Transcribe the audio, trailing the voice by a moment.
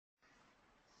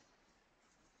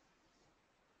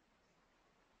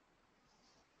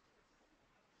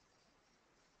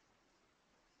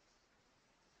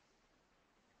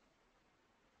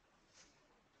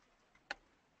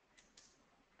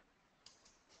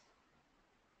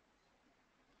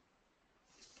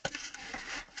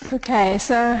Okay,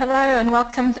 so hello and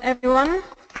welcome to everyone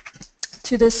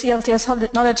to the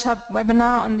CLTS Knowledge Hub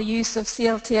webinar on the use of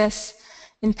CLTS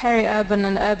in peri-urban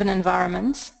and urban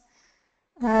environments.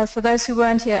 For those who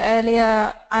weren't here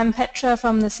earlier, I'm Petra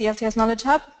from the CLTS Knowledge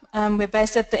Hub. We're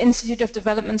based at the Institute of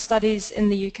Development Studies in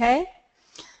the UK,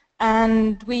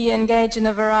 and we engage in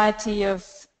a variety of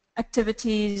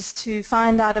activities to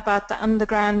find out about the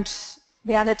underground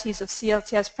realities of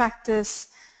CLTS practice,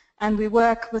 and we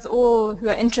work with all who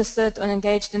are interested and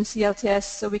engaged in CLTS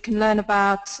so we can learn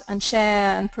about and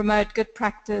share and promote good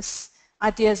practice,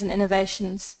 ideas and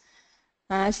innovations.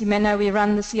 As you may know, we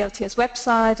run the CLTS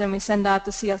website and we send out the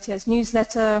CLTS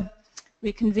newsletter.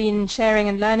 We convene sharing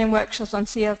and learning workshops on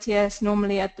CLTS,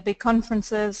 normally at the big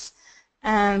conferences,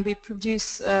 and we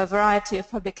produce a variety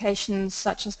of publications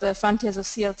such as the Frontiers of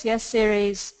CLTS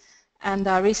series and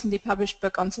our recently published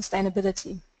book on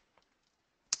sustainability.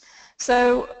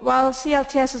 So while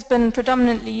CLTS has been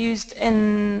predominantly used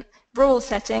in rural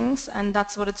settings, and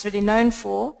that's what it's really known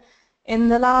for, in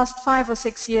the last 5 or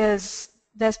 6 years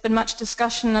there's been much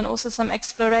discussion and also some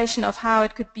exploration of how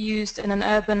it could be used in an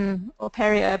urban or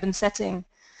peri-urban setting.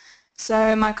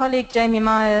 So my colleague Jamie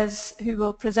Myers, who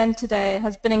will present today,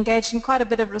 has been engaged in quite a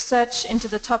bit of research into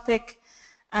the topic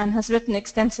and has written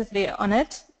extensively on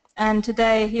it, and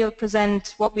today he'll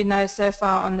present what we know so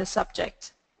far on this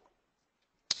subject.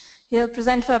 He'll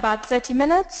present for about 30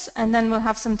 minutes and then we'll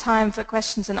have some time for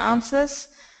questions and answers.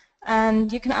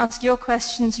 And you can ask your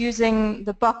questions using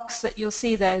the box that you'll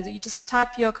see there. You just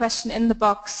type your question in the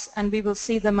box and we will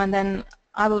see them, and then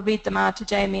I will read them out to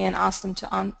Jamie and ask him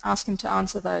to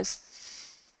answer those.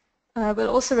 We'll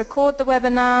also record the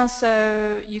webinar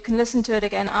so you can listen to it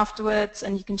again afterwards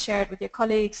and you can share it with your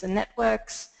colleagues and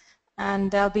networks.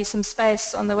 And there'll be some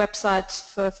space on the website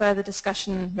for further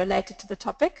discussion related to the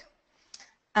topic.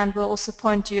 And we'll also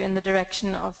point you in the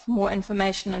direction of more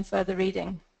information and further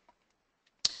reading.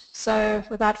 So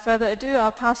without further ado,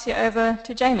 I'll pass you over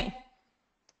to Jamie.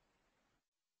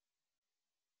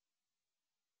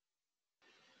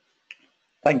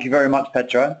 Thank you very much,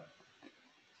 Petra.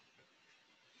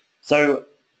 So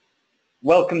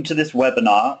welcome to this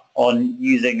webinar on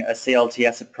using a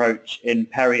CLTS approach in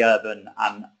peri-urban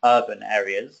and urban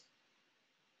areas.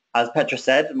 As Petra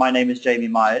said, my name is Jamie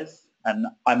Myers, and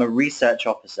I'm a research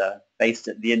officer based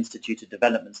at the Institute of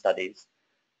Development Studies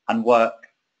and work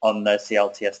on the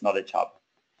CLTS Knowledge Hub.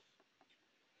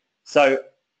 So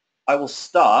I will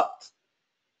start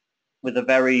with a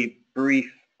very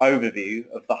brief overview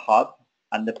of the hub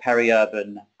and the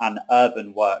peri-urban and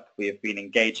urban work we have been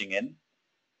engaging in.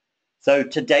 So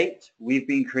to date, we've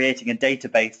been creating a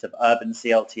database of urban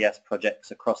CLTS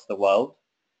projects across the world.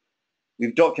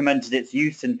 We've documented its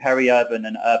use in peri-urban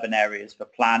and urban areas for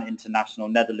Plan International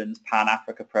Netherlands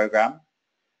Pan-Africa Programme.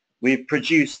 We've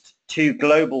produced 2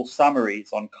 global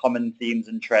summaries on common themes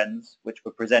and trends, which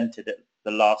were presented at the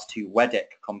last 2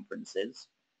 WEDEC conferences.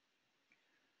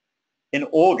 In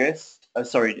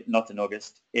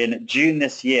June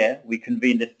this year, we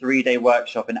convened a 3-day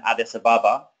workshop in Addis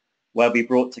Ababa, where we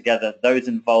brought together those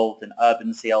involved in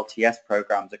urban CLTS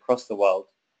programs across the world.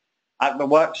 At the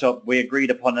workshop, we agreed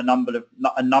upon a number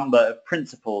of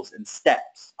principles and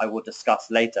steps I will discuss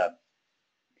later.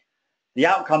 The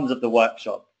outcomes of the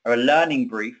workshop are a learning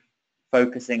brief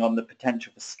focusing on the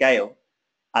potential for scale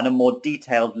and a more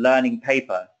detailed learning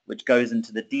paper which goes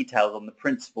into the details on the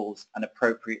principles and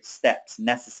appropriate steps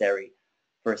necessary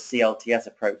for a CLTS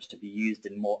approach to be used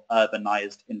in more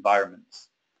urbanized environments.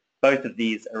 Both of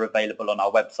these are available on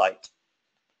our website.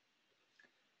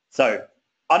 So,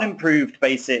 unimproved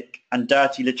basic and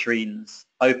dirty latrines,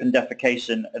 open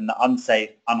defecation and the unsafe,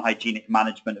 unhygienic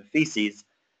management of feces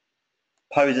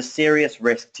pose a serious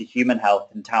risk to human health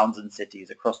in towns and cities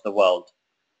across the world.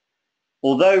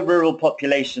 Although rural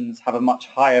populations have a much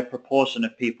higher proportion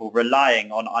of people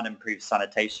relying on unimproved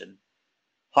sanitation,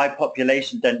 high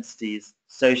population densities,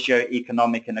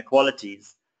 socio-economic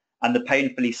inequalities, and the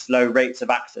painfully slow rates of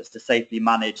access to safely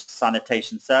managed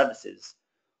sanitation services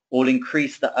all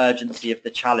increase the urgency of the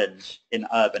challenge in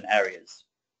urban areas.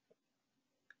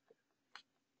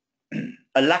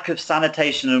 A lack of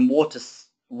sanitation and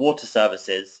water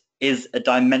services is a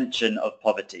dimension of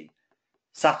poverty.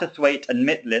 Satterthwaite and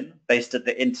Mitlin, based at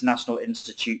the International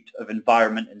Institute of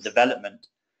Environment and Development,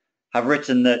 have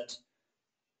written that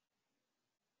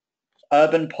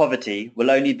urban poverty will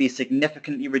only be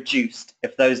significantly reduced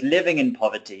if those living in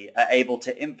poverty are able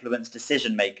to influence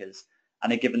decision makers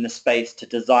and are given the space to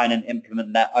design and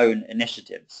implement their own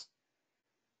initiatives.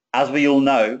 As we all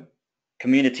know,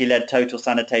 community-led total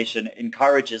sanitation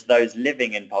encourages those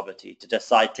living in poverty to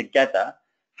decide together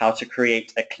how to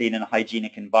create a clean and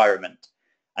hygienic environment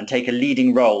and take a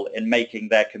leading role in making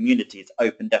their communities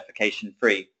open defecation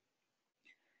free.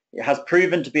 It has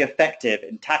proven to be effective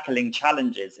in tackling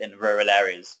challenges in rural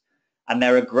areas, and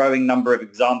there are a growing number of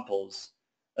examples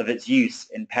of its use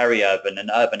in peri-urban and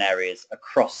urban areas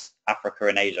across Africa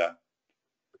and Asia.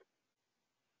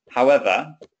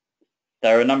 However,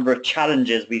 there are a number of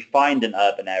challenges we find in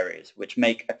urban areas which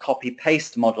make a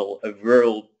copy-paste model of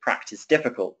rural practice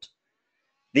difficult.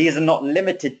 These are not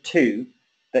limited to,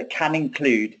 but can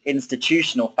include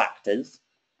institutional factors,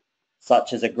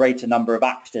 such as a greater number of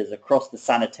actors across the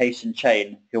sanitation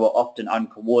chain who are often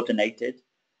uncoordinated,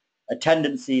 a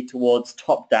tendency towards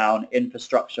top-down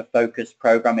infrastructure-focused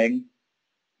programming.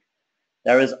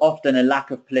 There is often a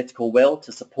lack of political will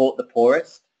to support the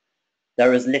poorest.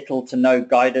 There is little to no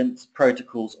guidance,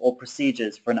 protocols or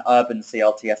procedures for an urban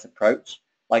CLTS approach,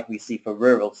 like we see for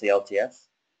rural CLTS.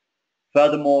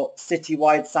 Furthermore,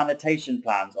 citywide sanitation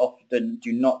plans often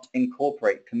do not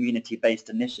incorporate community-based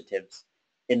initiatives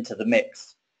into the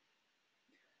mix.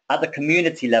 At the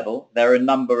community level,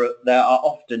 communities are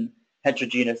often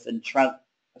heterogeneous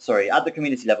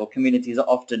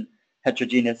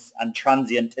and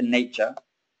transient in nature.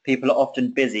 People are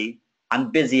often busy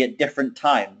and busy at different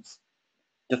times.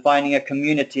 Defining a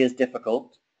community is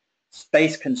difficult.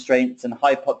 Space constraints and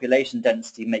high population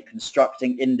density make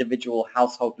constructing individual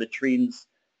household latrines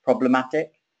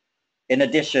problematic. In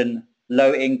addition,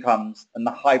 low incomes and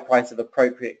the high price of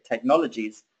appropriate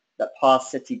technologies that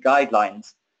pass city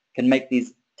guidelines can make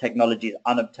these technologies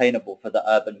unobtainable for the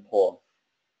urban poor.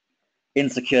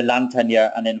 Insecure land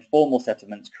tenure and informal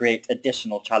settlements create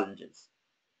additional challenges.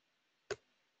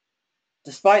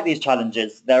 Despite these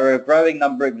challenges, there are a growing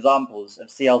number of examples of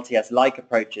CLTS-like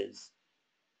approaches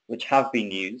which have been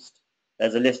used.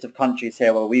 There's a list of countries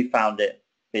here where we found it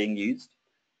being used.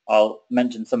 I'll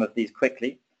mention some of these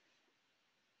quickly.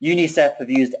 UNICEF have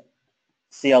used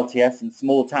CLTS in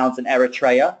small towns in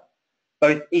Eritrea.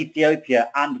 Both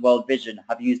Ethiopia and World Vision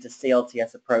have used a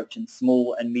CLTS approach in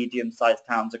small and medium-sized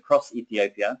towns across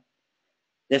Ethiopia.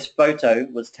 This photo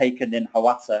was taken in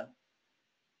Hawassa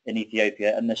in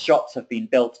Ethiopia, and the shops have been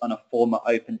built on a former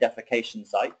open defecation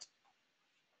site.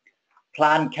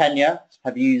 Plan Kenya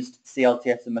have used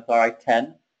CLTS in Mathare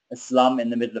 10, a slum in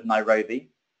the middle of Nairobi.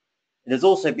 It has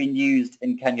also been used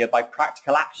in Kenya by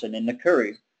Practical Action in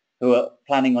Nakuru, who are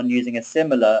planning on using a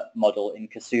similar model in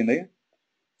Kisumu.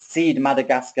 Seed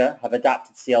Madagascar have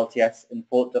adapted CLTS in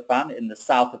Fort Dauphin in the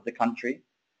south of the country.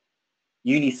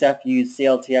 UNICEF used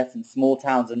CLTS in small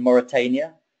towns in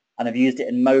Mauritania and have used it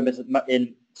in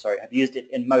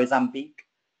Mozambique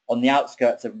on the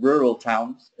outskirts of rural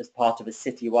towns as part of a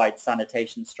citywide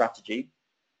sanitation strategy.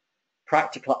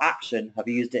 Practical Action have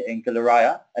used it in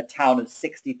Galuraya, a town of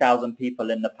 60,000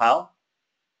 people in Nepal.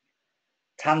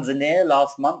 Tanzania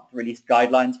last month released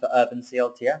guidelines for urban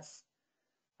CLTS.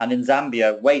 And in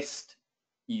Zambia, Waste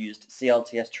used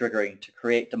CLTS triggering to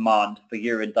create demand for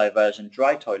urine diversion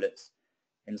dry toilets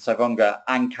in Savonga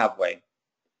and Kabwe.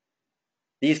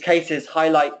 These cases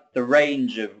highlight the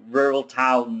range of rural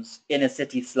towns, inner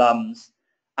city slums,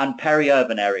 and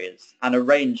peri-urban areas, and a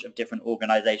range of different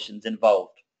organizations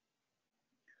involved.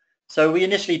 So we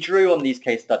initially drew on these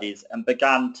case studies and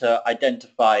began to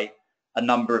identify a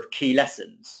number of key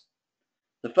lessons.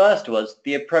 The first was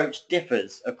the approach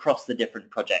differs across the different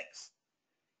projects.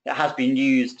 It has been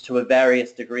used to a varying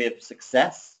degrees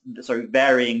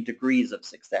of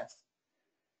success.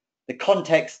 The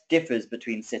context differs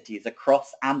between cities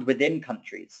across and within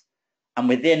countries. And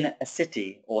within a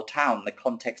city or town, the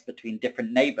context between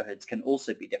different neighborhoods can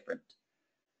also be different.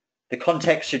 The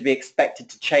context should be expected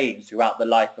to change throughout the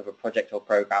life of a project or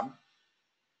program.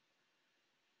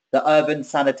 The urban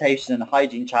sanitation and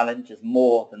hygiene challenge is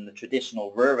more than the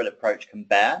traditional rural approach can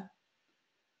bear.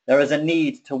 There is a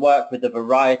need to work with a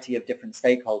variety of different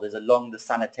stakeholders along the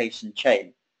sanitation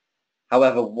chain.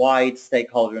 However, wide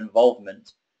stakeholder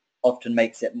involvement often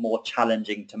makes it more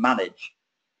challenging to manage.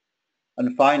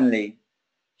 And finally,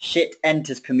 shit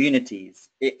enters communities.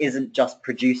 It isn't just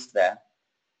produced there.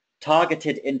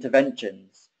 Targeted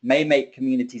interventions may make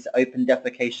communities open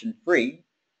defecation free,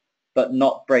 but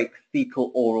not break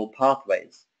fecal-oral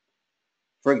pathways.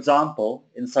 For example,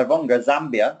 in Savonga,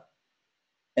 Zambia,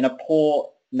 in a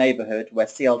poor neighborhood where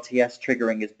CLTS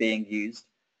triggering is being used,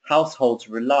 households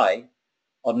rely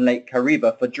on Lake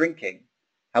Kariba for drinking.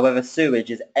 However,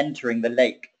 sewage is entering the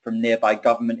lake from nearby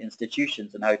government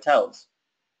institutions and hotels.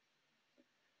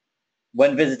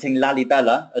 When visiting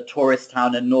Lalibela, a tourist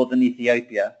town in northern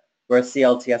Ethiopia, where a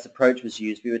CLTS approach was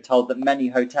used, we were told that many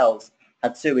hotels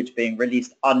had sewage being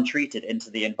released untreated into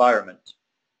the environment.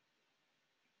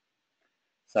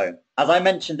 So, as I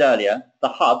mentioned earlier, the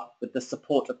Hub, with the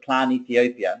support of Plan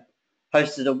Ethiopia,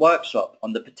 hosted a workshop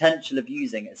on the potential of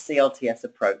using a CLTS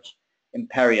approach in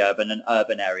peri-urban and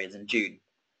urban areas in June.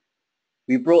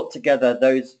 We brought together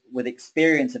those with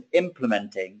experience of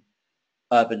implementing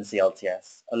urban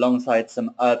CLTS alongside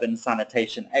some urban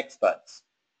sanitation experts.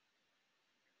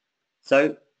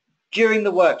 So, during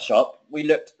the workshop, we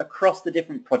looked across the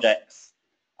different projects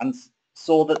and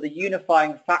saw that the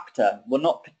unifying factor were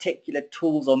not particular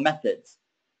tools or methods,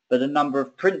 but a number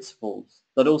of principles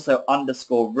that also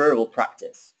underscore rural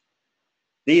practice.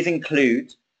 These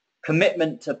include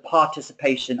commitment to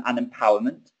participation and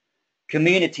empowerment.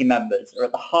 Community members are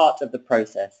at the heart of the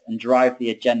process and drive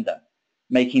the agenda,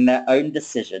 making their own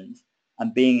decisions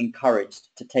and being encouraged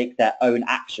to take their own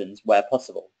actions where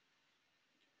possible.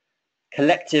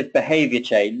 Collective behaviour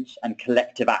change and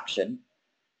collective action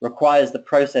requires the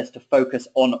process to focus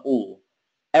on all.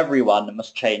 Everyone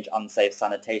must change unsafe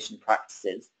sanitation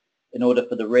practices in order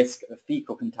for the risk of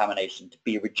fecal contamination to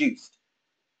be reduced.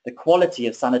 The quality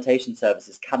of sanitation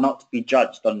services cannot be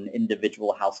judged on an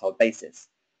individual household basis.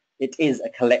 It is a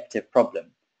collective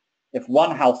problem. If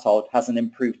one household has an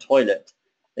improved toilet,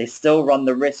 they still run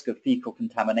the risk of fecal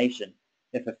contamination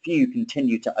if a few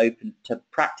continue to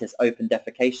practice open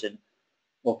defecation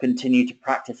or continue to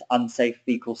practice unsafe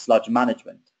fecal sludge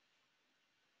management.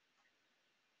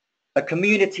 A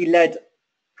community-led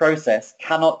process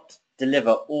cannot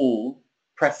deliver all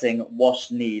pressing wash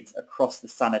needs across the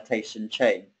sanitation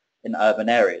chain in urban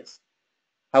areas.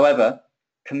 However,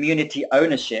 community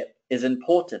ownership is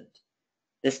important.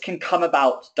 This can come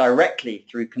about directly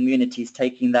through communities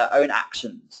taking their own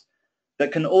actions,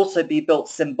 but can also be built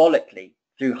symbolically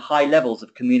through high levels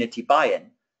of community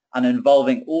buy-in and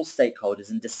involving all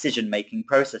stakeholders in decision-making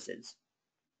processes.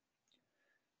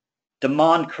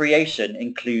 Demand creation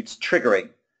includes triggering,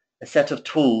 a set of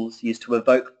tools used to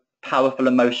evoke powerful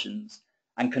emotions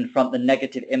and confront the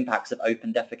negative impacts of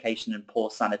open defecation and poor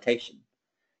sanitation.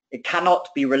 It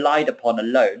cannot be relied upon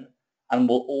alone and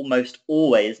will almost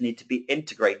always need to be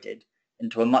integrated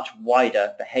into a much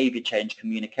wider behaviour change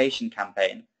communication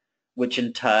campaign, which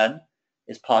in turn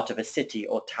is part of a city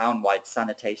or town-wide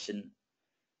sanitation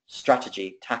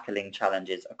strategy tackling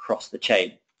challenges across the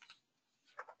chain.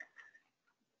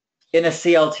 In a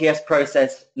CLTS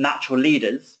process, natural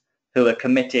leaders who are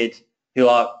committed, who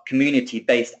are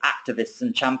community-based activists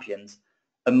and champions,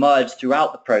 emerge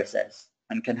throughout the process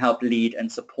and can help lead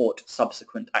and support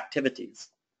subsequent activities.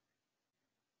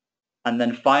 And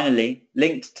then finally,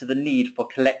 linked to the need for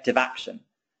collective action,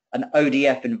 an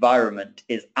ODF environment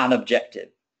is an objective.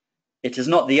 It is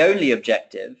not the only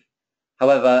objective.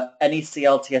 However, any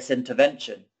CLTS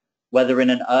intervention, whether in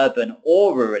an urban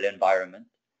or rural environment,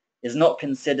 is not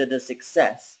considered a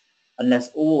success unless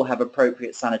all have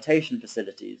appropriate sanitation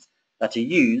facilities that are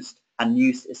used and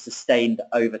use is sustained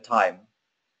over time.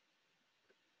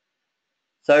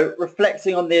 So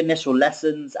reflecting on the initial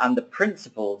lessons and the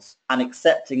principles and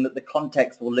accepting that the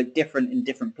context will look different in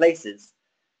different places,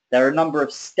 there are a number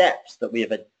of steps that we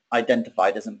have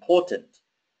identified as important.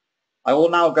 I will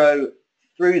now go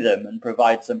through them and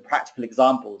provide some practical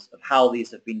examples of how these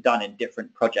have been done in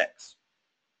different projects.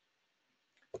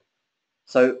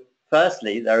 So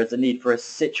firstly, there is a need for a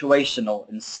situational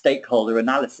and stakeholder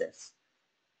analysis.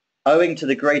 Owing to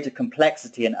the greater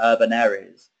complexity in urban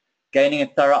areas, gaining a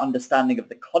thorough understanding of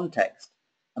the context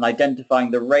and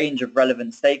identifying the range of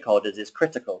relevant stakeholders is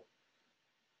critical.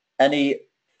 Any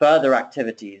further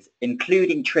activities,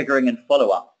 including triggering and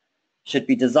follow-up, should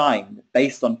be designed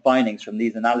based on findings from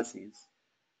these analyses.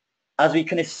 As we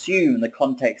can assume the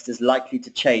context is likely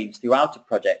to change throughout a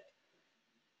project,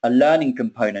 a learning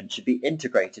component should be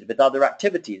integrated with other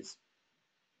activities.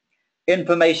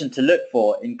 Information to look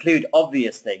for include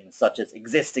obvious things such as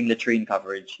existing latrine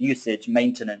coverage, usage,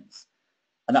 maintenance,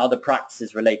 and other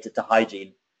practices related to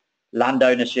hygiene, land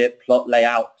ownership, plot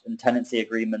layout and tenancy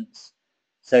agreements,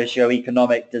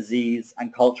 socio-economic, disease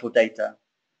and cultural data.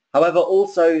 However,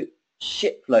 also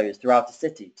shit flows throughout a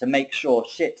city to make sure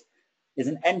shit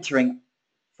isn't entering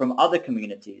from other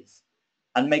communities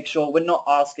and make sure we're not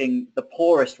asking the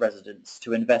poorest residents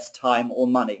to invest time or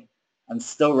money and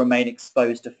still remain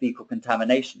exposed to fecal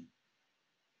contamination.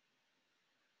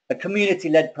 A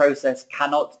community-led process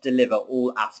cannot deliver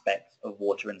all aspects of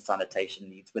water and sanitation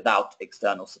needs without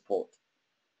external support.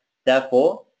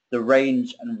 Therefore, the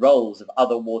range and roles of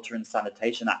other water and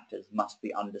sanitation actors must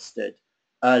be understood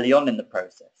early on in the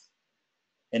process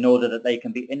in order that they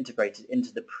can be integrated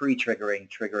into the pre-triggering,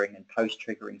 triggering and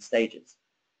post-triggering stages.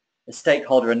 A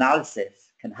stakeholder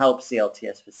analysis can help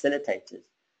CLTS facilitators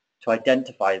to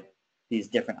identify these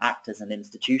different actors and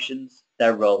institutions,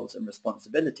 their roles and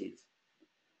responsibilities.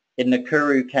 In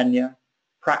Nakuru, Kenya,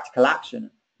 Practical Action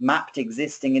mapped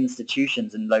existing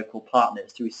institutions and local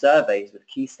partners through surveys with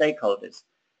key stakeholders,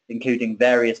 including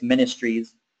various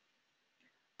ministries,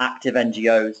 active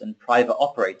NGOs, and private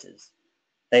operators.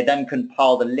 They then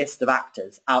compiled a list of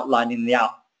actors outlining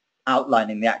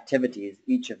the activities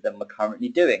each of them were currently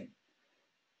doing.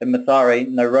 In Mathare,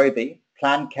 Nairobi,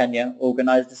 Plan Kenya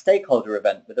organised a stakeholder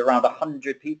event with around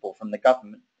 100 people from the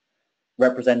government,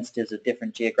 representatives of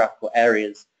different geographical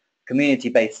areas,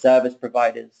 community-based service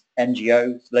providers,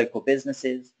 NGOs, local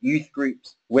businesses, youth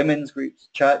groups, women's groups,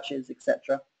 churches,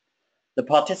 etc. The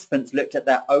participants looked at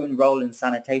their own role in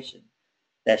sanitation,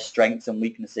 their strengths and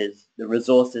weaknesses, the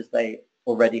resources they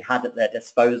already had at their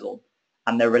disposal,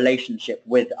 and their relationship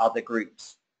with other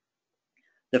groups.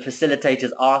 The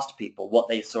facilitators asked people what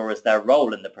they saw as their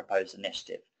role in the proposed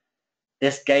initiative.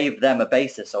 This gave them a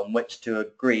basis on which to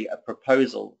agree a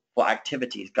proposal for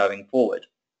activities going forward.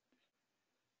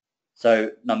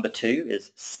 So number 2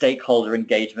 is stakeholder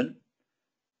engagement.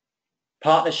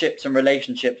 Partnerships and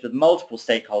relationships with multiple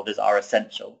stakeholders are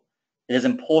essential. It is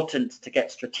important to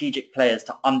get strategic players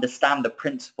to understand the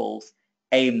principles,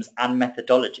 aims, and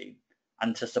methodology,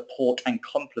 and to support and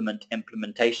complement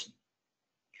implementation.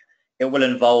 It will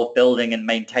involve building and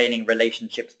maintaining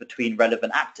relationships between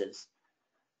relevant actors.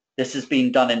 This has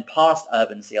been done in past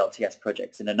urban CLTS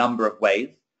projects in a number of ways,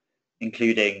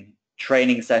 including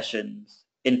training sessions,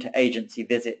 interagency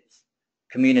visits,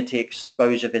 community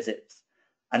exposure visits,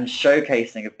 and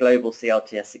showcasing of global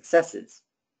CLTS successes.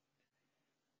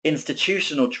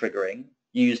 Institutional triggering,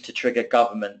 used to trigger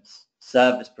governments,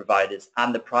 service providers,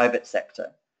 and the private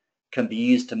sector, can be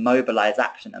used to mobilize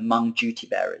action among duty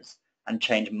bearers and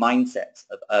change mindsets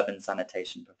of urban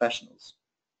sanitation professionals.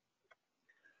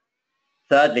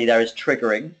 Thirdly, there is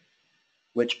triggering,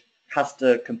 which has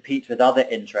to compete with other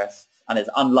interests and is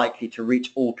unlikely to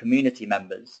reach all community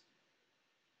members.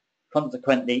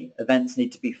 Consequently, events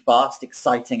need to be fast,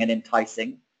 exciting, and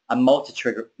enticing, and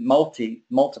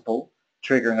multiple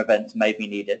triggering events may be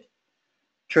needed.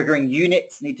 Triggering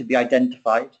units need to be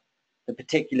identified. The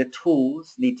particular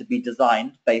tools need to be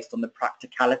designed based on the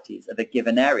practicalities of a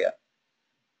given area.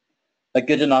 A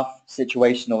good enough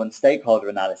situational and stakeholder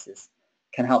analysis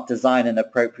can help design an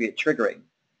appropriate triggering,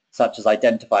 such as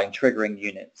identifying triggering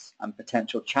units and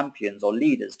potential champions or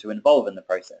leaders to involve in the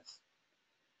process.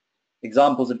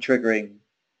 Examples of triggering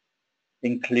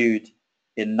include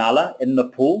in Nala, in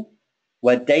Nepal,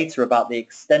 where data about the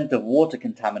extent of water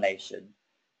contamination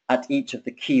at each of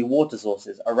the key water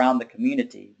sources around the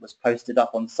community was posted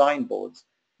up on signboards,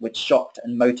 which shocked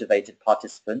and motivated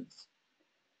participants.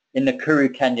 In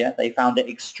Nakuru, Kenya, they found it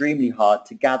extremely hard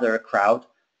to gather a crowd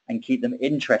and keep them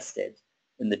interested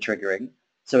in the triggering,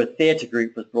 so a theatre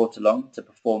group was brought along to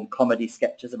perform comedy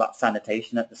sketches about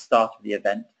sanitation at the start of the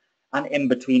event and in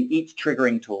between each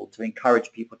triggering tool to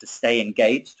encourage people to stay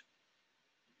engaged.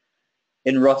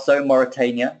 In Rosso,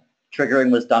 Mauritania,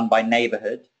 triggering was done by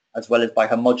neighbourhood as well as by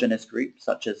homogenous groups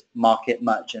such as market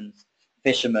merchants,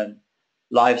 fishermen,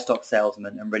 livestock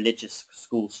salesmen, and religious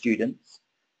school students.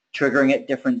 Triggering at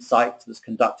different sites was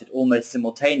conducted almost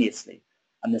simultaneously,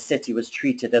 and the city was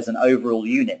treated as an overall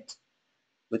unit,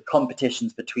 with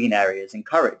competitions between areas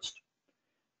encouraged.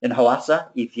 In Hawassa,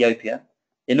 Ethiopia,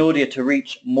 in order to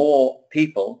reach more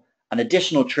people, an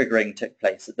additional triggering took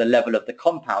place at the level of the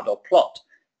compound or plot,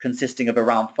 consisting of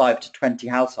around 5 to 20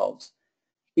 households.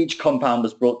 Each compound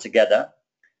was brought together.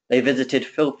 They visited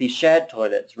filthy shared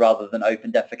toilets rather than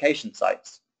open defecation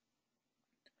sites.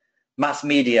 Mass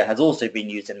media has also been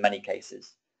used in many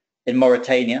cases. In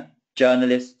Mauritania,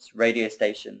 journalists, radio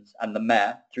stations, and the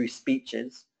mayor, through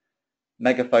speeches,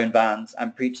 megaphone vans,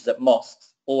 and preachers at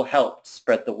mosques, all helped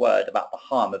spread the word about the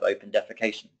harm of open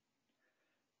defecation.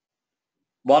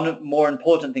 One more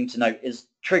important thing to note is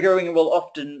triggering will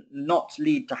often not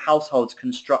lead to households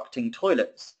constructing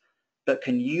toilets, but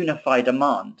can unify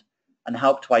demand and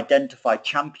help to identify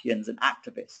champions and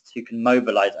activists who can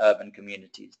mobilize urban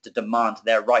communities to demand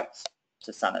their rights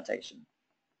to sanitation.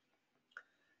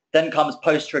 Then comes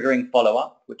post-triggering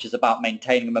follow-up, which is about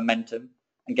maintaining momentum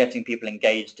and getting people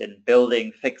engaged in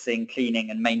building, fixing, cleaning,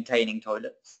 and maintaining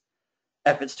toilets.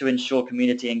 Efforts to ensure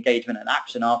community engagement and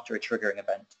action after a triggering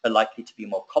event are likely to be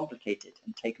more complicated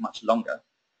and take much longer.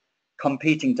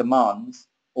 Competing demands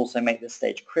also make this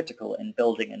stage critical in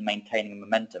building and maintaining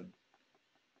momentum.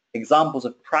 Examples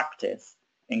of practice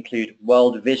include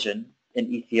World Vision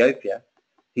in Ethiopia,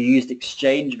 who used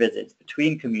exchange visits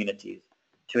between communities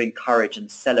to encourage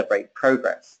and celebrate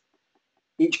progress.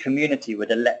 Each community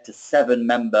would elect a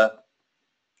 7-member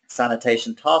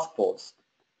sanitation task force.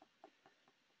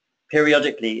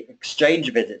 Periodically,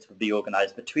 exchange visits would be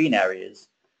organized between areas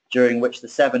during which the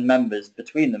 7 members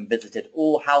between them visited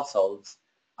all households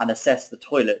and assessed the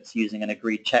toilets using an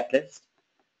agreed checklist.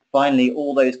 Finally,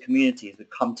 all those communities would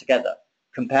come together,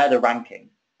 compare the ranking,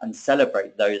 and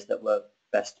celebrate those that were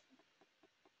best.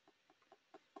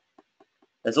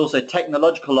 There's also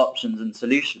technological options and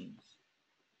solutions.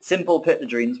 Simple pit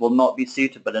latrines will not be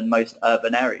suitable in most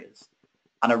urban areas,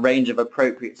 and a range of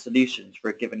appropriate solutions for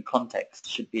a given context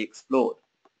should be explored.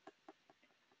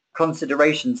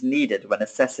 Considerations needed when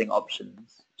assessing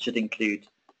options should include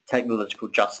technological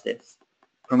justice,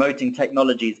 promoting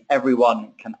technologies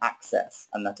everyone can access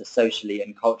and that are socially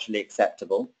and culturally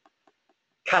acceptable.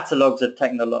 Catalogues of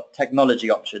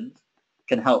technology options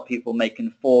can help people make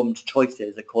informed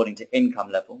choices according to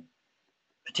income level.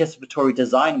 Participatory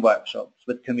design workshops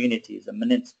with communities and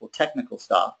municipal technical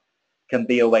staff can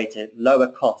be a way to lower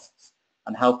costs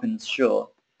and help ensure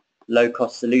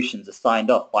low-cost solutions are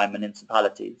signed off by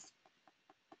municipalities.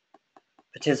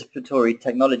 Participatory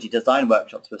technology design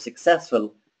workshops were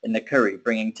successful in the Curry,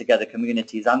 bringing together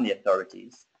communities and the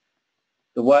authorities.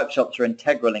 The workshops are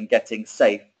integral in getting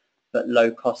safe but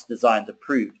low-cost designs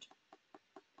approved.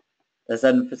 There's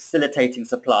then facilitating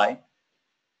supply.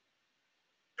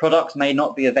 Products may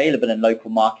not be available in local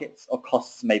markets or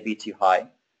costs may be too high.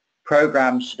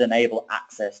 Programs should enable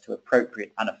access to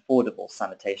appropriate and affordable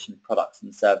sanitation products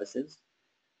and services.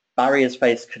 Barriers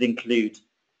faced could include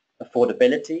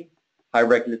affordability, high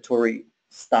regulatory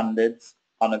standards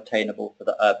unobtainable for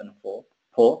the urban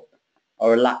poor,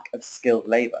 or a lack of skilled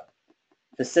labour.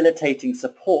 Facilitating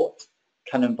support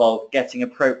can involve getting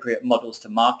appropriate models to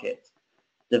market,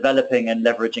 developing and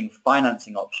leveraging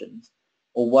financing options,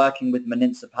 or working with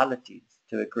municipalities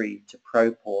to agree to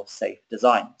pro-poor safe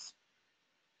designs.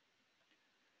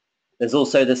 There's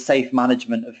also the safe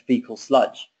management of fecal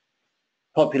sludge.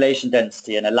 Population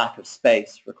density and a lack of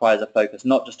space requires a focus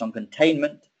not just on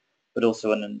containment, but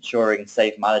also on ensuring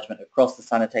safe management across the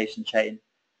sanitation chain.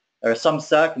 There are some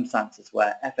circumstances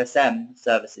where FSM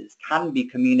services can be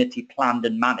community planned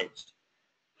and managed.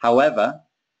 However,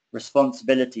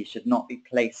 responsibility should not be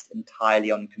placed entirely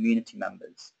on community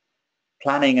members.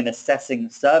 Planning and assessing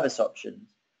service options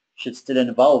should still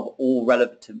involve all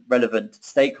relevant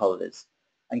stakeholders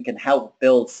and can help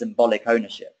build symbolic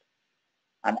ownership.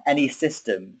 And any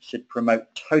system should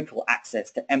promote total access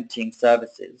to emptying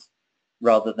services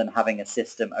rather than having a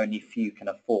system only few can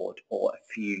afford or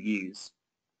a few use.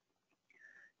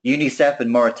 UNICEF in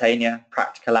Mauritania,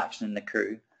 Practical Action in the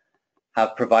Crew,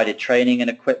 have provided training and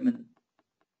equipment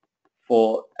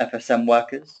for FSM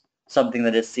workers, something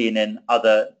that is seen in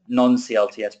other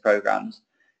non-CLTS programs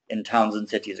in towns and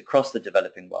cities across the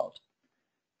developing world.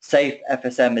 Safe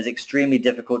FSM is extremely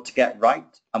difficult to get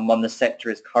right and one the sector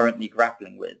is currently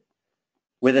grappling with.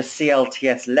 With a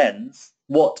CLTS lens,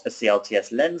 what a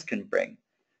CLTS lens can bring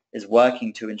is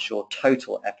working to ensure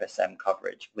total FSM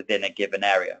coverage within a given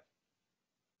area.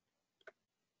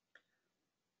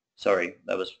 Sorry,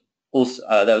 there was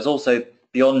also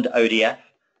beyond ODF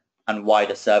and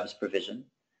wider service provision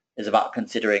is about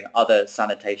considering other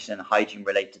sanitation and hygiene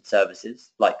related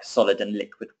services like solid and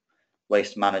liquid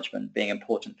waste management being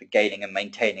important for gaining and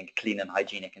maintaining a clean and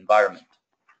hygienic environment.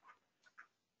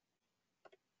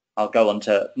 I'll go on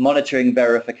to monitoring,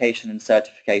 verification and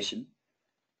certification.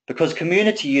 Because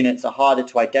community units are harder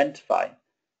to identify,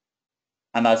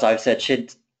 and as I've said,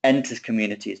 should enter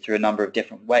communities through a number of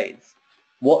different ways,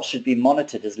 what should be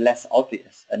monitored is less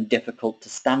obvious and difficult to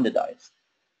standardize.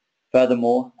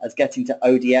 Furthermore, as getting to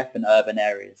ODF in urban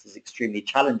areas is extremely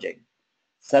challenging,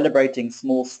 celebrating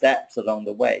small steps along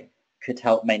the way could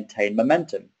help maintain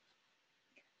momentum.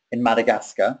 In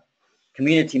Madagascar,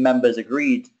 community members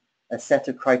agreed a set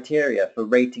of criteria for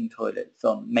rating toilets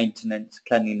on maintenance,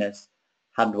 cleanliness,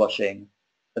 hand washing,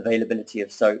 availability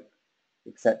of soap,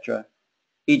 etc.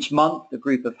 Each month, a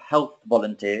group of health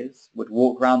volunteers would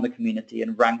walk around the community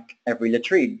and rank every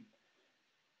latrine.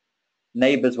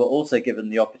 Neighbours were also given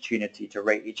the opportunity to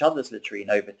rate each other's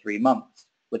latrine over 3 months,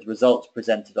 with results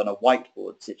presented on a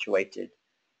whiteboard situated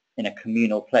in a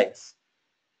communal place.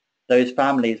 Those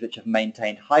families which have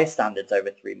maintained high standards over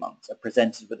 3 months are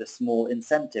presented with a small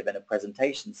incentive in a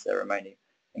presentation ceremony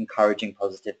encouraging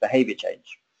positive behaviour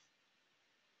change.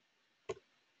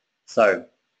 So,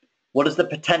 what is the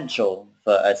potential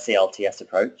for a CLTS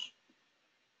approach?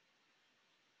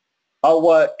 Our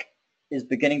work is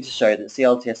beginning to show that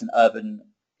CLTS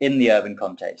in the urban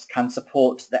context can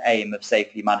support the aim of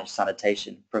safely managed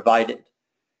sanitation, provided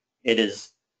it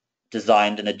is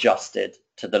designed and adjusted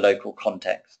to the local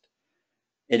context.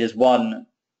 It is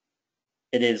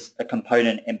a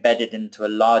component embedded into a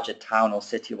larger town or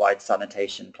citywide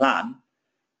sanitation plan,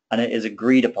 and it is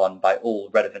agreed upon by all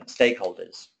relevant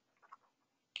stakeholders.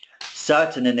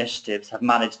 certain initiatives have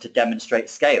managed to demonstrate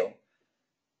scale.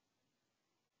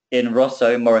 In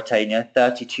Rosso, Mauritania,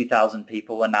 32,000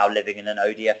 people are now living in an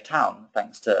ODF town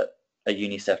thanks to a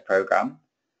UNICEF program.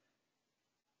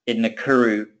 In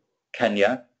Nakuru,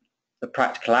 Kenya, the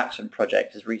Practical Action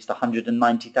Project has reached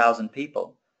 190,000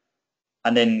 people.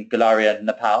 And in Galaria,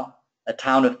 Nepal, a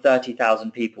town of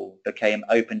 30,000 people became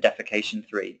open defecation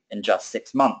free in just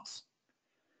 6 months.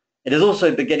 It is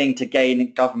also beginning to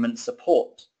gain government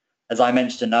support. As I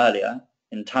mentioned earlier,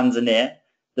 in Tanzania,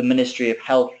 the Ministry of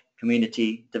Health,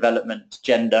 Community Development,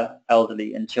 Gender,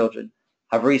 Elderly and Children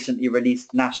have recently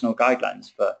released national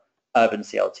guidelines for urban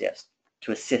CLTS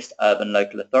to assist urban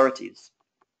local authorities.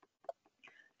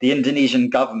 The Indonesian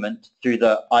government, through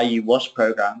the IU WASH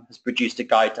program, has produced a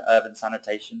guide to urban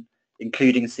sanitation,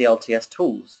 including CLTS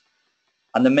tools.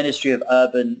 And the Ministry of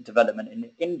Urban Development in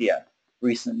India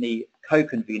recently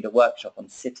co-convened a workshop on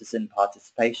citizen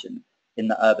participation in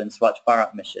the Urban Swachh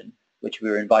Bharat mission, which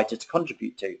we were invited to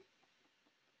contribute to.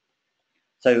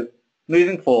 So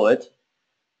moving forward,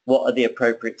 what are the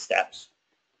appropriate steps?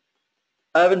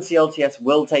 Urban CLTS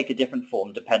will take a different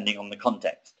form depending on the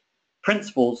context.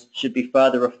 Principles should be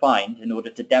further refined in order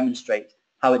to demonstrate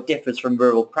how it differs from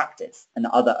rural practice and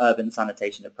other urban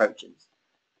sanitation approaches.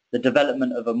 The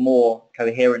development of a more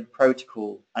coherent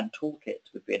protocol and toolkit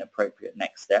would be an appropriate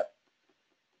next step.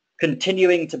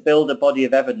 Continuing to build a body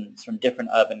of evidence from different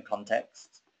urban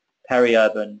contexts,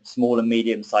 peri-urban, small and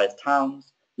medium-sized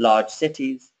towns, large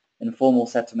cities, informal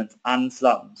settlements and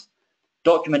slums,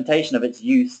 documentation of its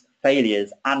use,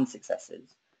 failures and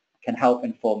successes can help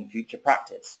inform future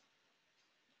practice.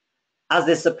 As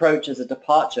this approach is a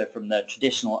departure from the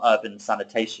traditional urban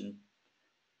sanitation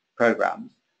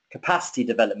programs, capacity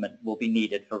development will be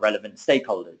needed for relevant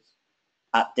stakeholders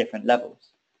at different levels.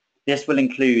 This will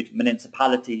include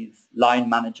municipalities, line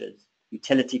managers,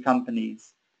 utility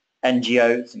companies,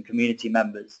 NGOs and community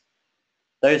members.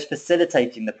 Those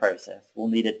facilitating the process will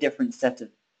need a different set of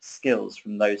skills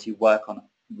from those who work on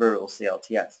rural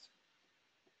CLTS.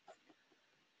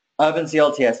 Urban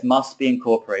CLTS must be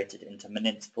incorporated into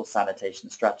municipal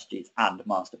sanitation strategies and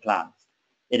master plans.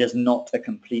 It is not a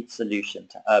complete solution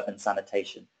to urban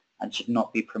sanitation and should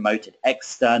not be promoted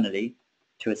externally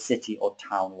to a city or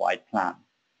town-wide plan.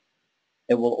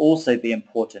 It will also be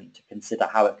important to consider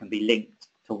how it can be linked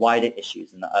to wider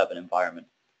issues in the urban environment,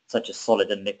 such as solid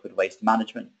and liquid waste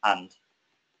management and,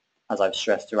 as I've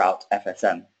stressed throughout,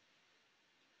 FSM.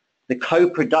 The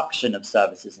co-production of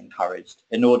services encouraged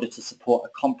in order to support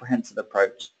a comprehensive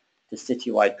approach to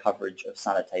citywide coverage of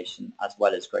sanitation as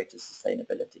well as greater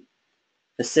sustainability.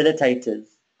 Facilitators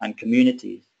and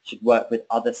communities should work with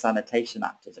other sanitation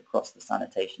actors across the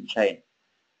sanitation chain.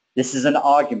 This is an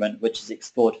argument which is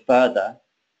explored further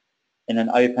in an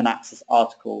open access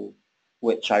article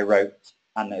which I wrote,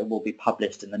 and it will be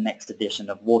published in the next edition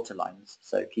of Waterlines,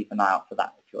 so keep an eye out for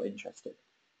that if you're interested.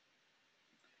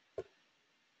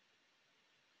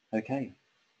 Okay,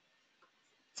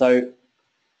 so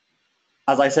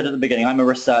as I said at the beginning, I'm a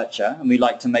researcher and we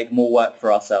like to make more work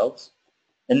for ourselves.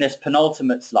 In this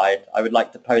penultimate slide, I would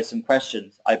like to pose some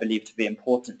questions I believe to be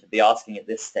important to be asking at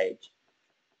this stage,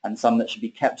 and some that should be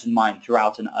kept in mind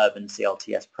throughout an urban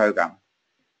CLTS program.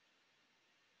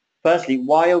 Firstly,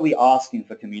 why are we asking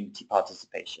for community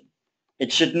participation?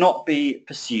 It should not be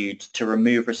pursued to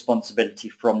remove responsibility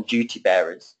from duty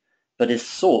bearers, but is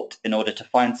sought in order to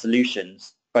find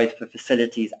solutions both for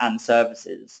facilities and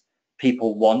services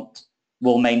people want,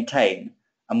 will maintain,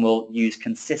 and will use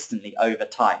consistently over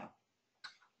time.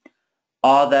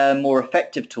 Are there more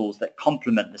effective tools that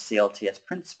complement the CLTS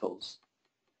principles?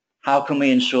 How can we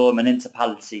ensure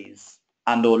municipalities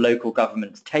and/or local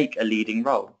governments take a leading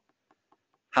role?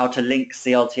 How to link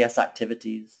CLTS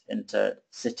activities into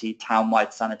city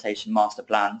town-wide sanitation master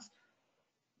plans?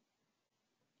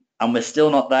 And we're still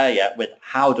not there yet with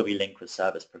how do we link with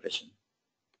service provision?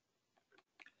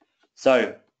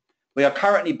 So we are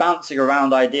currently bouncing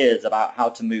around ideas about how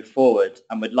to move forward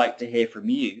and would like to hear from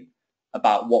you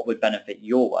about what would benefit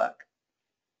your work.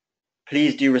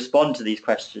 Please do respond to these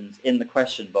questions in the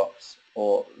question box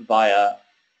or via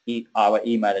our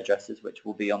email addresses, which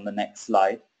will be on the next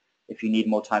slide if you need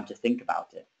more time to think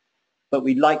about it. But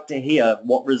we'd like to hear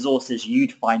what resources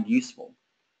you'd find useful.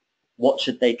 What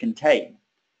should they contain?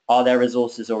 Are there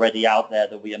resources already out there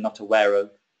that we are not aware of?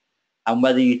 And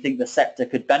whether you think the sector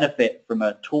could benefit from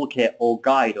a toolkit or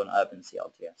guide on urban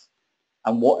CLTS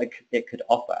and what it could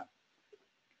offer.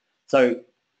 So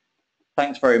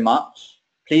thanks very much.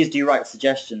 Please do write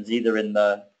suggestions either in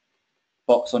the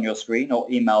box on your screen or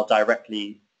email them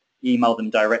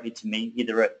directly to me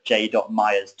either at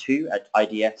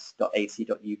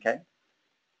j.myers2@ids.ac.uk.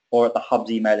 or at the Hub's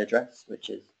email address, which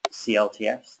is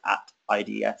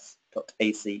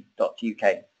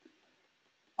clts@ids.ac.uk.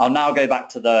 I'll now go back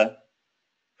to the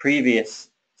previous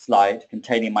slide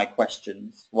containing my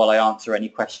questions while I answer any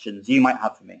questions you might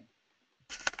have for me.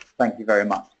 Thank you very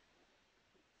much.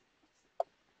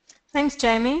 Thanks,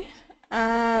 Jamie.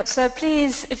 So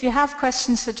please, if you have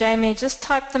questions for Jamie, just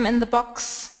type them in the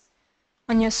box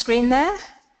on your screen there.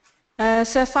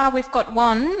 So far we've got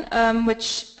one,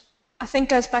 which I think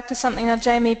goes back to something that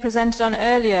Jamie presented on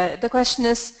earlier. The question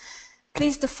is,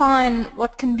 please define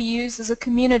what can be used as a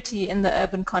community in the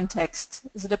urban context.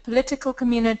 Is it a political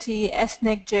community,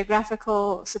 ethnic,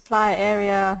 geographical, supply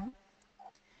area?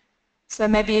 So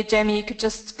maybe, Jamie, you could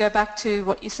just go back to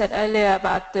what you said earlier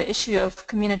about the issue of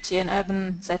community in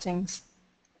urban settings.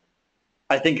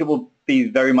 I think it will be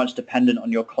very much dependent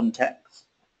on your context.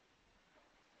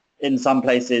 In some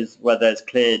places where there's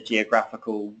clear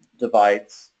geographical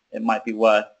divides, it might be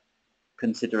worth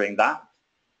considering that.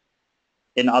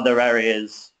 In other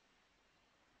areas,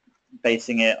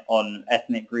 basing it on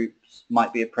ethnic groups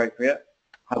might be appropriate.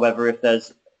 However, if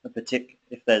it's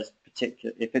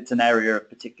an area of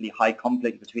particularly high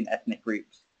conflict between ethnic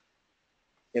groups,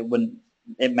 it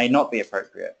may not be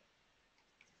appropriate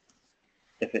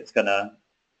if it's going to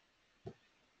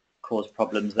cause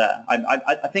problems there.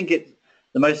 I think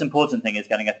the most important thing is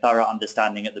getting a thorough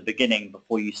understanding at the beginning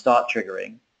before you start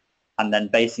triggering, and then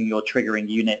basing your triggering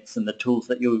units and the tools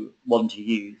that you want to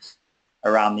use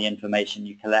around the information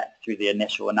you collect through the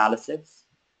initial analysis.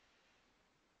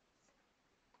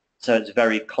 So it's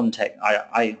very context.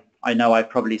 I know I've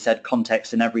probably said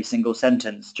context in every single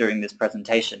sentence during this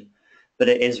presentation, but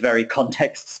it is very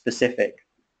context specific.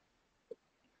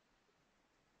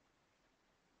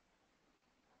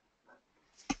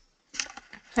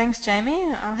 Thanks,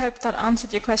 Jamie. I hope that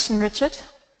answered your question, Richard.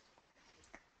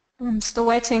 I'm still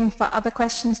waiting for other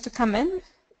questions to come in.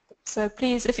 So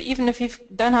please, even if you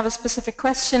don't have a specific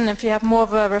question, if you have more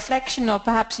of a reflection, or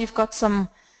perhaps you've got some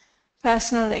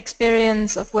personal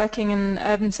experience of working in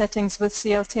urban settings with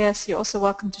CLTS, you're also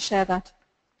welcome to share that.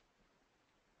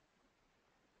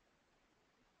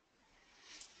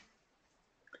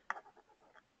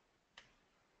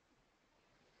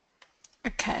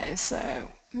 Okay, so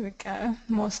here we go.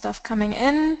 More stuff coming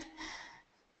in.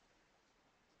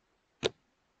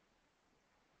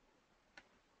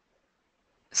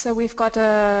 So we've got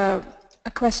a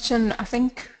question, I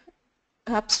think,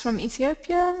 perhaps from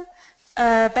Ethiopia.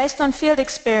 Based on field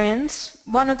experience,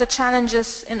 one of the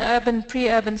challenges in urban,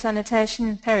 pre-urban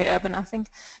sanitation, peri-urban, I think,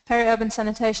 peri-urban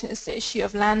sanitation is the issue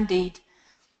of land deed.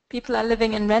 People are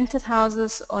living in rented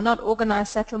houses or not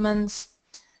organized settlements.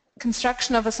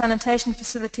 Construction of a sanitation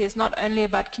facility is not only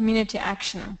about community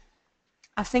action.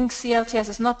 I think CLTS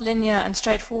is not linear and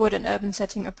straightforward in urban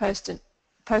setting opposed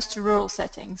to rural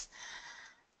settings.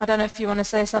 I don't know if you want to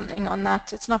say something on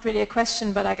that. It's not really a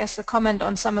question, but I guess a comment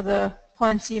on some of the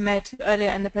points you made earlier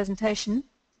in the presentation.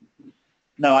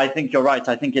 No, I think you're right.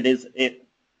 I think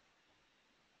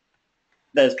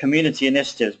there's community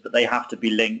initiatives, but they have to be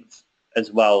linked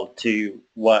as well to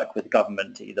work with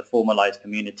government to either formalize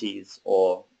communities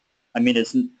or, I mean,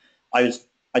 I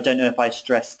don't know if I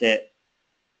stressed it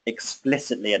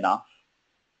explicitly enough,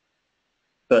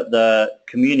 but the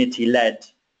community-led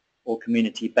or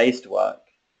community-based work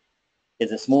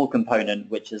is a small component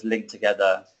which is linked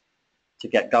together to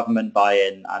get government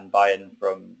buy-in and buy-in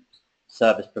from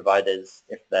service providers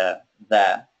if they're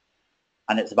there.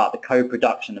 And it's about the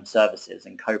co-production of services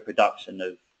and co-production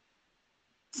of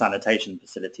sanitation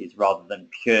facilities rather than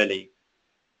purely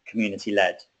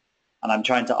community-led. And I'm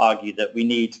trying to argue that we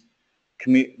need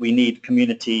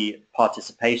community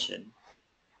participation,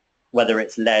 whether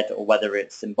it's led or whether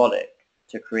it's symbolic,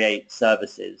 to create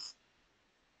services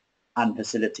and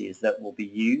facilities that will be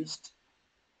used.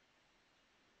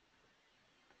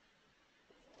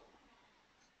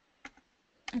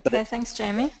 Okay, thanks,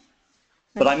 Jamie.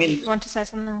 But I mean, you want to say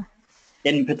something?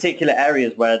 In particular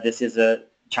areas where this is a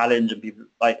challenge and people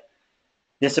like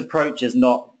this approach is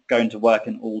not going to work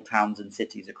in all towns and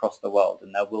cities across the world,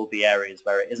 and there will be areas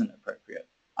where it isn't appropriate,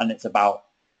 and it's about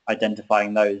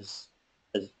identifying those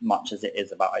as much as it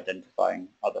is about identifying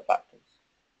other factors.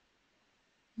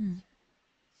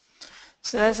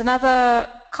 So there's another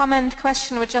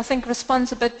question which I think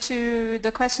responds a bit to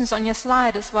the questions on your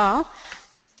slide as well.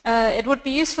 It would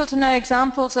be useful to know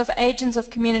examples of agents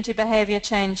of community behavior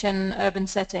change in urban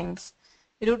settings.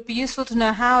 It would be useful to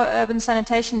know how urban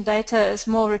sanitation data is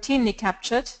more routinely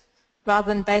captured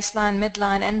rather than baseline,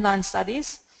 midline, endline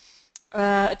studies.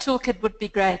 A toolkit would be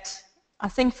great. I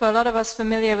think for a lot of us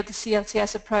familiar with the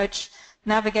CLTS approach,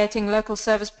 navigating local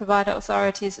service provider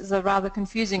authorities is a rather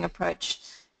confusing approach.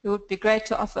 it would be great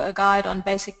to offer a guide on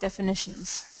basic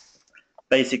definitions.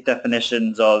 Basic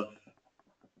definitions of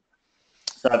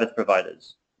service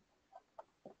providers.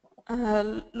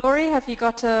 Laurie, have you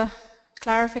got a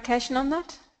clarification on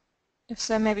that? If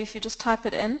so, maybe if you just type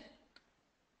it in.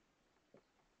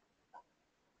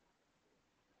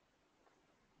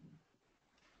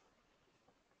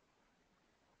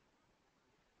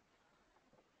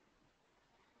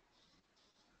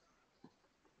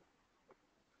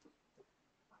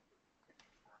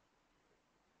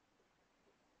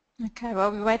 Okay,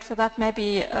 well, we wait for that.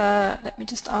 Maybe let me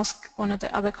just ask one of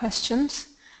the other questions.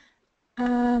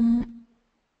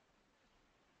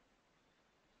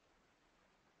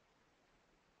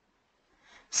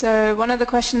 So one of the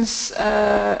questions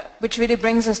which really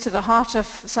brings us to the heart of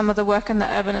some of the work in the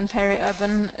urban and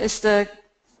peri-urban is the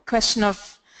question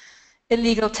of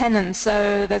illegal tenants.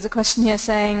 So there's a question here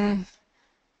saying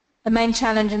the main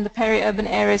challenge in the peri-urban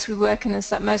areas we work in is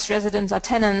that most residents are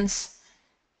tenants,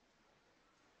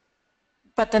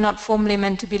 but they're not formally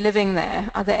meant to be living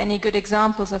there. Are there any good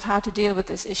examples of how to deal with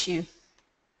this issue?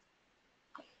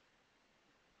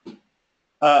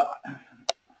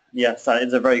 Yes,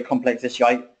 it's a very complex issue.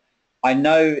 I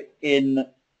know in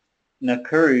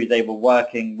Nakuru they were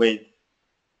working with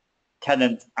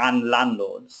tenants and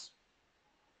landlords,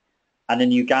 and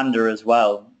in Uganda as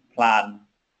well, Plan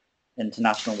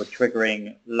International were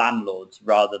triggering landlords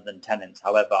rather than tenants.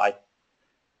 However,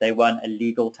 they weren't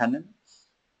illegal tenants.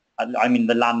 I mean,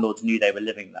 the landlords knew they were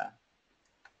living there.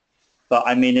 But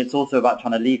I mean, it's also about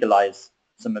trying to legalize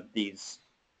some of these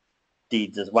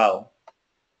deeds as well.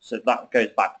 So that goes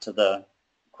back to the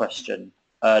question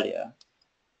earlier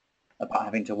about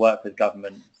having to work with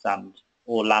governments and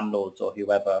or landlords or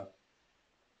whoever.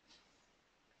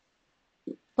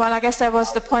 Well, I guess that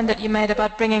was the point that you made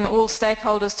about bringing all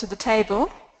stakeholders to the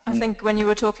table. I think when you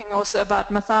were talking also about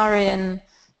Mathare and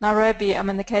Nairobi, I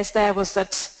mean, the case there was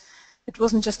that it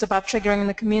wasn't just about triggering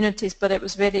the communities, but it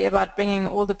was really about bringing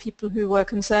all the people who were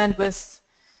concerned with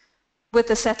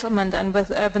the settlement and with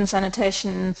urban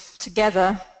sanitation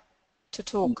together to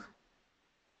talk.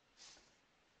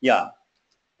 Yeah,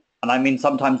 and I mean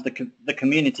sometimes the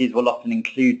communities will often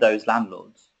include those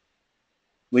landlords.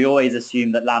 We always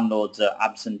assume that landlords are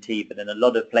absentee, but in a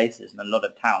lot of places, in a lot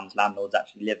of towns, landlords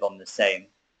actually live on the same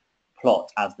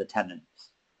plot as the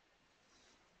tenants.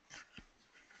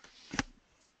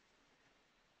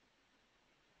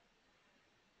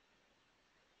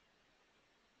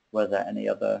 Were there any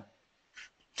other?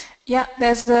 Yeah,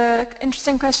 there's an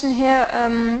interesting question here.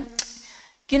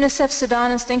 UNICEF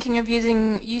Sudan is thinking of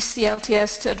using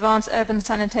CLTS to advance urban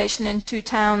sanitation in 2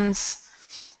 towns,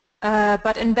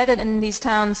 but embedded in these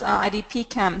towns are IDP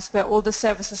camps where all the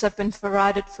services have been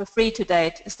provided for free to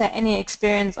date. Is there any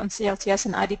experience on CLTS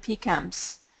in IDP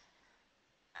camps?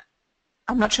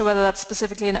 I'm not sure whether that's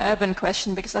specifically an urban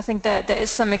question, because I think that there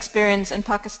is some experience in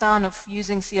Pakistan of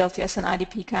using CLTS in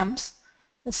IDP camps.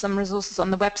 There's some resources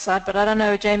on the website, but I don't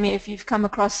know, Jamie, if you've come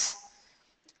across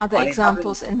other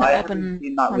examples in the urban context. I haven't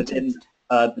seen that within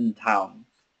urban towns.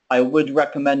 I would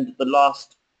recommend the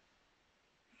last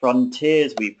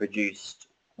Frontiers we produced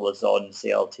was on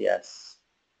CLTS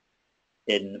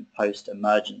in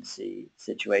post-emergency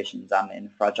situations and in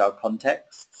fragile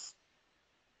contexts.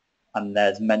 And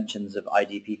there's mentions of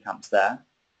IDP camps there,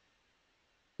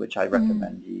 which I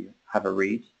recommend you have a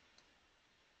read.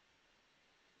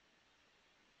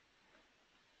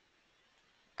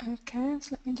 Okay, so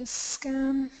let me just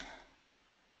scan.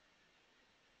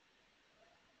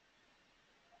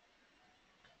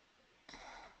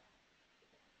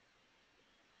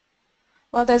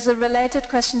 Well, there's a related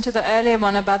question to the earlier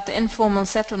one about the informal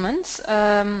settlements.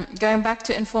 Going back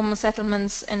to informal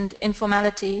settlements and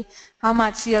informality, how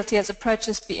might CLTS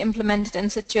approaches be implemented in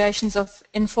situations of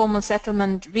informal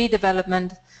settlement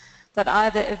redevelopment that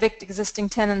either evict existing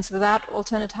tenants without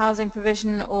alternate housing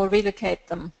provision or relocate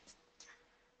them?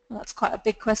 Well, that's quite a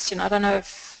big question. I don't know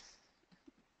if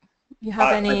you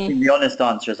have any... I think the honest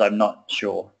answer is I'm not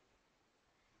sure.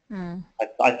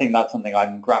 I think that's something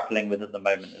I'm grappling with at the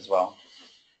moment as well.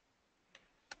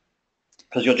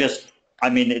 Because you're just, I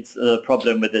mean, it's a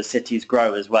problem with as cities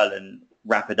grow as well and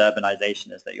rapid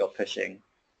urbanization is that you're pushing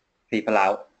people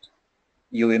out.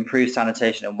 You improve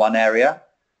sanitation in one area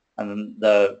and then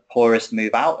the poorest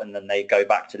move out and then they go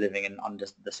back to living in under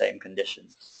the same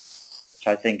conditions, which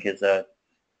I think is a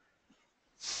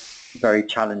very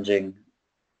challenging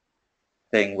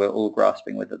thing we're all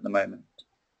grasping with at the moment.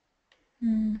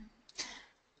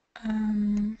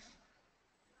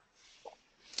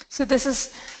 So this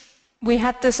is, we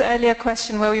had this earlier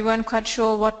question where we weren't quite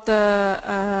sure what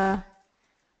the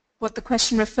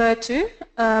question referred to.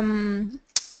 And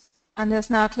And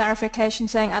there's now a clarification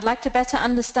saying, I'd like to better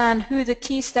understand who the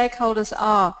key stakeholders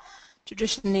are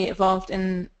traditionally involved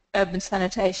in urban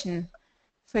sanitation.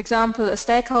 For example, a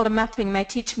stakeholder mapping may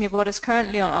teach me what is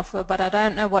currently on offer, but I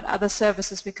don't know what other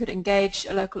services we could engage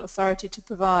a local authority to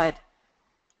provide.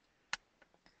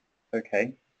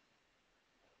 Okay.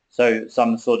 So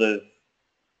some sort of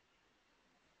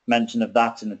mention of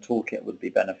that in the toolkit would be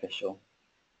beneficial.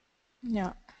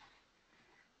 Yeah.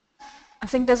 I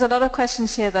think there's a lot of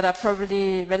questions here that are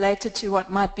probably related to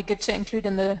what might be good to include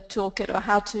in the toolkit or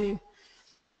how to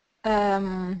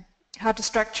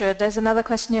structure it. There's another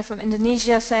question here from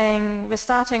Indonesia saying, we're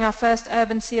starting our first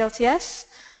urban CLTS,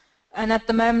 and at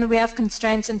the moment we have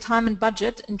constraints in time and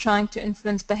budget in trying to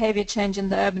influence behavior change in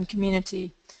the urban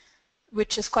community,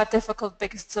 which is quite difficult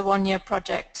because it's a one-year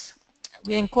project.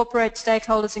 We incorporate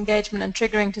stakeholders' engagement and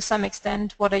triggering to some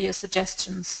extent. What are your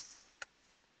suggestions?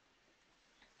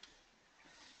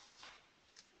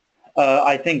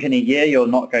 I think in a year you're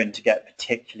not going to get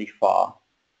particularly far.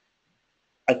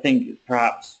 I think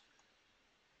perhaps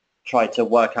try to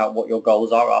work out what your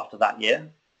goals are after that year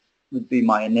would be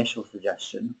my initial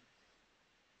suggestion.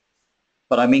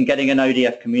 But I mean, getting an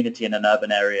ODF community in an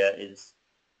urban area is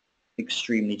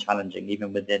extremely challenging,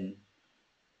 even within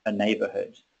a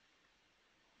neighborhood.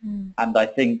 And I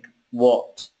think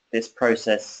what this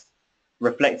process,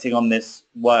 reflecting on this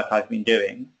work I've been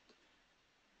doing,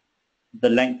 the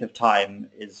length of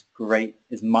time is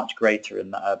much greater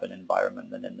in the urban environment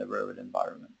than in the rural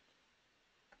environment.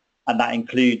 And that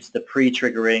includes the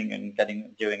pre-triggering and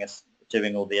doing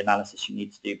all the analysis you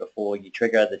need to do before you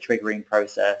trigger, the triggering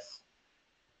process,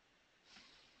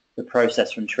 the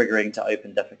process from triggering to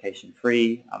open defecation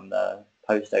free, and the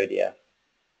post-ODF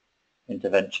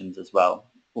interventions as well,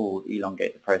 all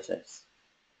elongate the process.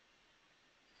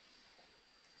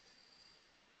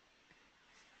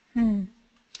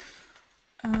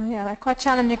 Yeah, they're quite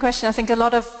challenging question. I think a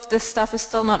lot of this stuff is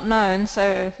still not known,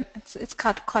 so it's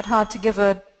quite hard to give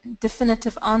a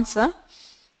definitive answer.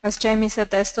 As Jamie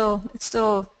said, it's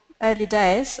still early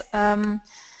days. I'm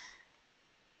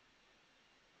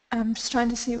just trying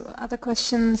to see other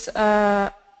questions.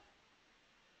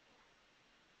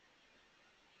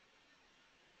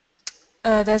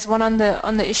 There's one on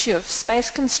the issue of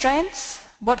space constraints.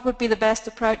 What would be the best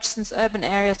approach since urban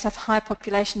areas have high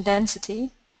population density?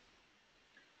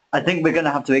 I think we're going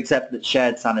to have to accept that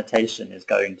shared sanitation is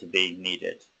going to be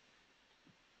needed.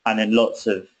 And in lots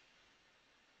of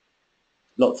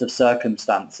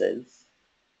circumstances,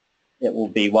 it will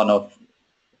be it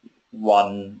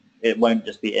won't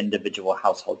just be individual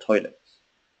household toilets.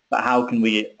 But how can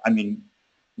we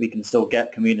can still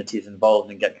get communities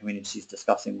involved and get communities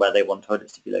discussing where they want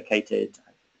toilets to be located,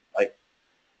 like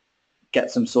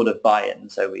get some sort of buy-in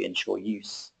so we ensure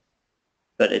use.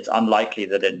 But it's unlikely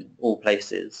that in all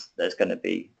places there's going to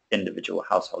be individual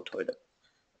household toilets.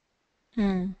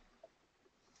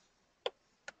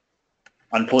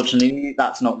 Unfortunately,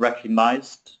 that's not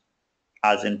recognized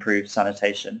as improved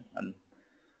sanitation,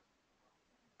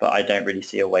 but I don't really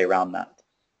see a way around that.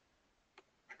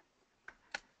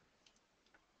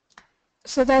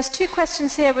 So there's two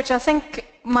questions here which I think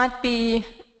might be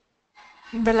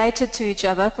related to each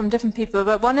other from different people,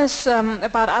 but one is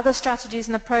about other strategies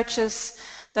and approaches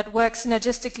that work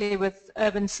synergistically with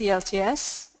urban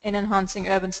CLTS in enhancing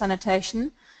urban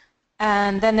sanitation.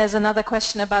 And then there's another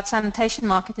question about sanitation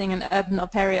marketing in urban or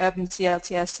peri-urban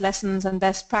CLTS, lessons and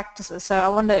best practices. So I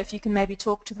wonder if you can maybe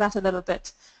talk to that a little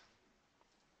bit.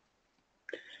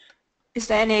 Is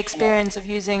there any experience of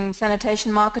using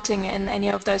sanitation marketing in any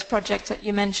of those projects that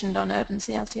you mentioned on urban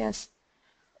CLTS?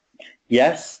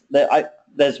 Yes, the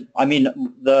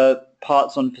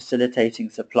parts on facilitating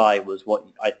supply was what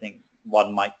I think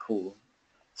one might call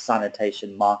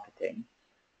sanitation marketing.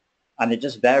 And it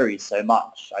just varies so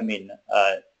much. I mean,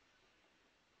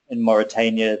 in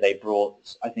Mauritania, they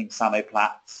brought, I think,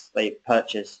 Sanoplats.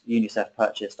 UNICEF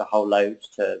purchased a whole load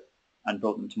and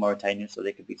brought them to Mauritania so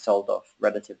they could be sold off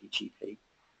relatively cheaply.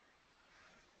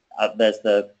 There's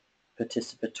the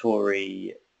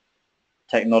participatory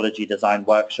technology design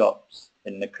workshops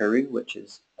in Nakuru, which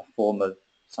is a form of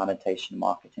sanitation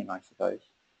marketing, I suppose.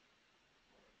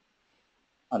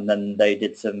 And then they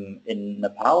did some in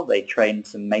Nepal. They trained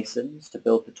some masons to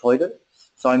build the toilets.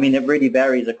 So, I mean, it really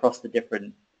varies across the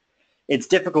different... It's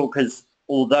difficult because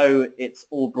although it's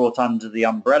all brought under the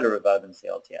umbrella of urban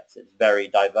CLTS, it's very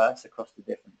diverse across the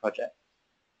different projects.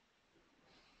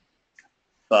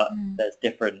 But there's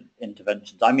different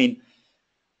interventions. I mean,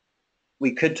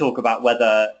 we could talk about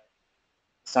whether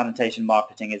sanitation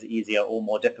marketing is easier or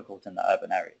more difficult in the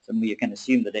urban areas. And we can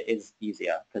assume that it is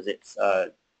easier because it's...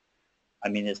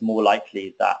 it's more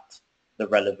likely that the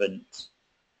relevant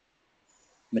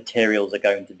materials are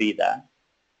going to be there.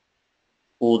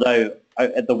 Although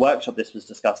at the workshop this was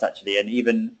discussed actually, and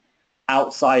even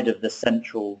outside of the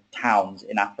central towns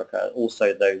in Africa,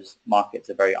 also those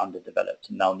markets are very underdeveloped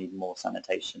and they'll need more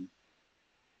sanitation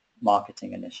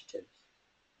marketing initiatives.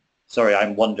 Sorry,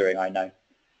 I'm wandering, I know.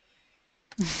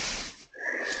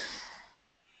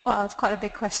 Well, it's quite a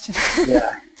big question.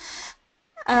 Yeah.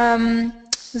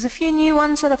 There's a few new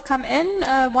ones that have come in.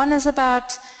 One is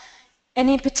about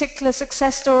any particular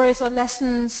success stories or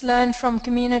lessons learned from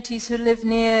communities who live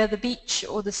near the beach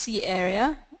or the sea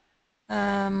area.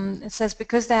 It says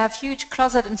because they have huge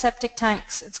closet and septic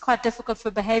tanks, it's quite difficult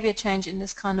for behavior change in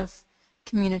this kind of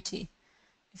community.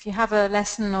 If you have a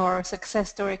lesson or a success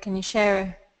story, can you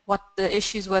share what the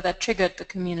issues were that triggered the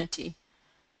community?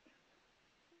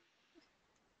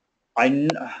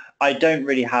 I don't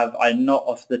really have, I'm not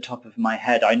off the top of my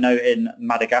head. I know in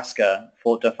Madagascar,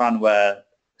 Fort Dauphin, where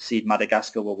Seed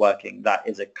Madagascar were working, that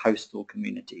is a coastal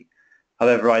community.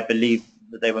 However, I believe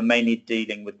that they were mainly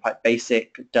dealing with quite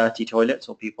basic dirty toilets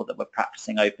or people that were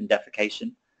practicing open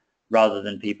defecation rather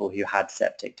than people who had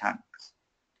septic tanks.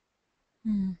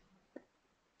 Hmm.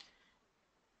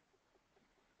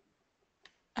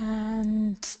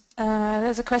 And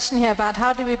there's a question here about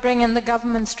how do we bring in the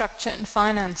government structure and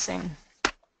financing?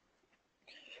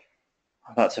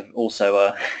 That's also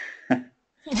a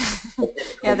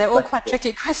yeah, they're all quite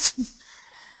tricky questions.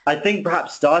 I think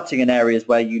perhaps starting in areas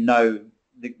where you know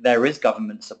there is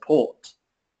government support,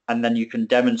 and then you can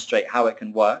demonstrate how it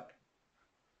can work,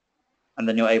 and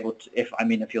then you're able to, if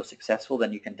you're successful,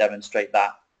 then you can demonstrate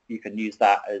that you can use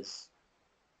that as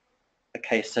a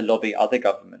case to lobby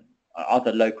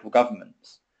other local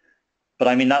governments. But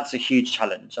I mean, that's a huge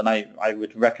challenge, and I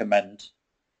would recommend,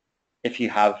 if you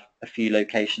have a few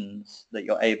locations that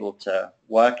you're able to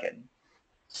work in,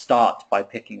 start by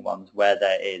picking ones where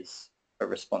there is a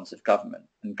responsive government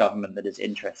and government that is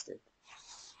interested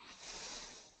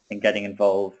in getting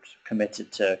involved,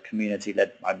 committed to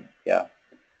community-led,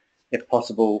 if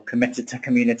possible, committed to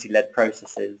community-led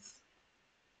processes,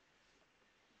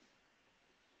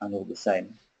 and all the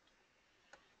same.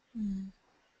 Mm.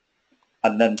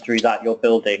 And then through that, you're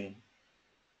building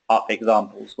up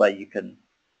examples where you can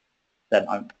then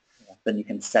you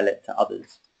can sell it to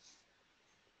others.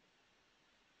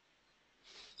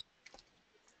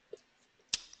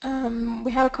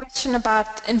 We have a question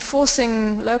about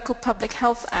enforcing local public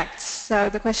health acts. So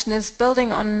the question is,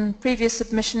 building on previous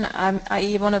submission,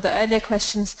 i.e. one of the earlier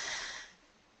questions,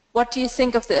 what do you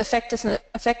think of the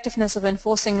effectiveness of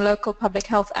enforcing local public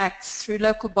health acts through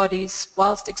local bodies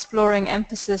whilst exploring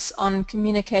emphasis on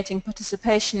communicating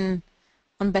participation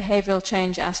on behavioral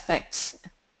change aspects?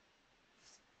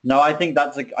 No, I think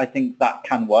that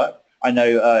can work. I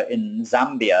know in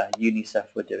Zambia,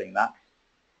 UNICEF were doing that.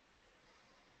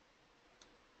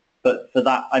 But for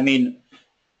that, I mean,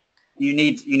 you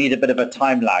need a bit of a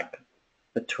time lag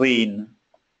between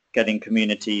getting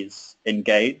communities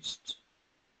engaged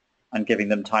and giving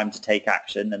them time to take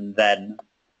action and then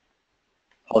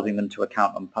holding them to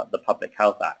account on the Public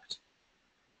Health Act.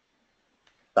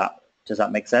 Does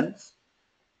that make sense?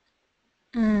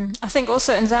 I think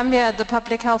also in Zambia, the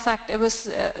Public Health Act, it was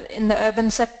in the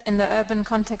urban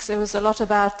context, it was a lot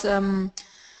about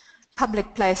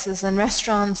public places and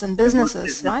restaurants and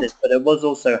businesses, right? But it was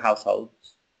also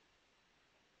households,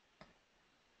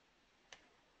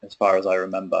 as far as I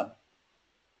remember.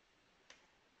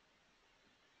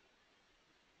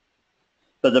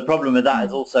 But the problem with that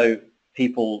is also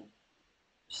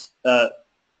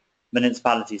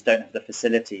municipalities don't have the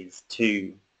facilities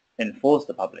to enforce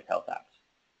the Public Health Act.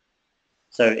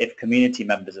 So if community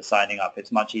members are signing up,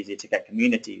 it's much easier to get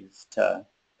communities to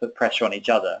put pressure on each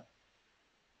other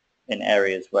in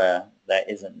areas where there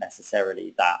isn't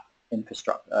necessarily that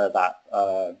infrastructure,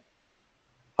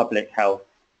 public health,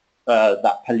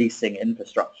 that policing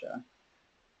infrastructure,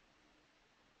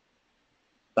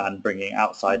 than bringing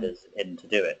outsiders in to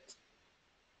do it.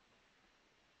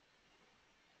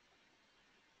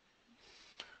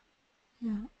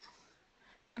 Yeah.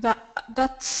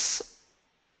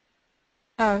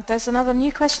 There's another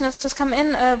new question that's just come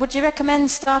in. Would you recommend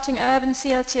starting urban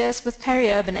CLTS with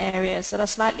peri-urban areas that are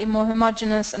slightly more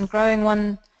homogeneous and growing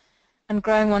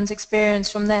one's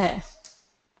experience from there?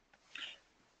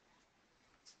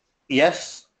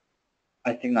 Yes,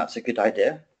 I think that's a good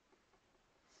idea.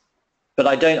 But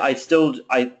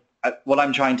what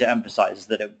I'm trying to emphasize is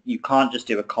that you can't just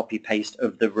do a copy-paste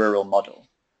of the rural model.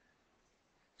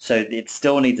 So it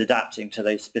still needs adapting to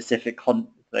those specific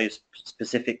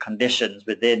conditions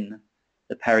within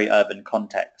the peri-urban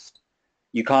context.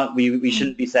 We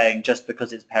shouldn't be saying just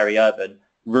because it's peri-urban,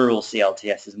 rural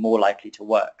CLTS is more likely to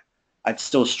work. I'd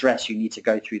still stress you need to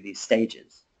go through these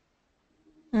stages.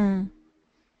 And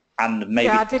maybe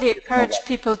I'd really encourage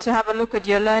people to have a look at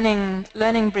your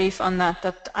learning brief on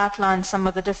that outlines some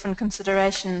of the different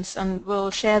considerations, and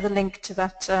we'll share the link to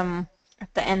that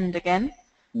at the end again.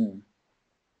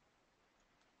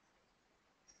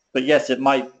 But yes, it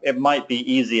might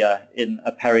be easier in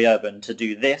a peri-urban to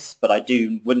do this, but I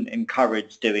wouldn't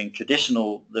encourage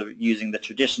using the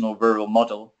traditional rural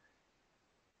model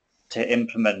to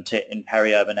implement it in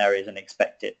peri-urban areas and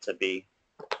expect it to be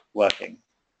working.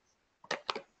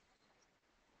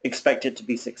 Expect it to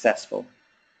be successful.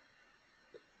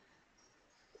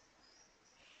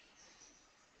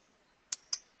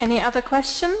 Any other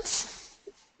questions?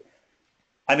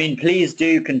 I mean, please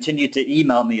do continue to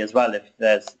email me as well if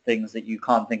there's things that you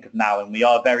can't think of now, and we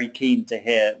are very keen to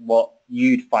hear what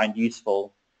you'd find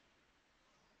useful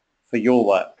for your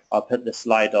work. I'll put the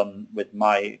slide on with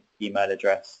my email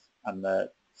address and the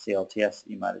CLTS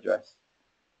email address.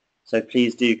 So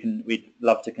please do, we'd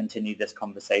love to continue this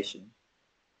conversation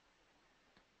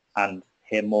and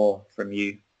hear more from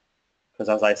you, because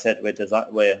as I said,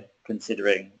 we're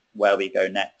considering where we go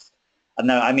next. And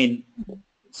no, I mean,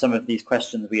 some of these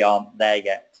questions we aren't there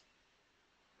yet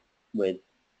with.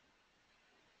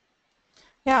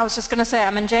 Yeah, I was just going to say,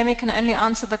 I mean, Jamie can only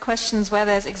answer the questions where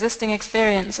there's existing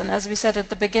experience, and as we said at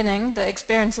the beginning, the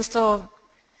experience is still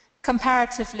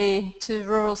comparatively to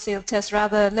rural CLTS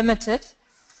rather limited.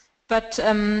 But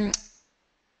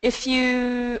if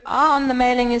you are on the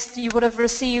mailing list, you would have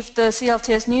received the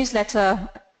CLTS newsletter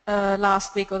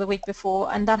last week or the week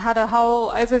before, and that had a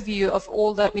whole overview of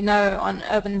all that we know on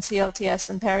urban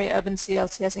CLTS and peri-urban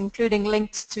CLTS, including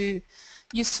links to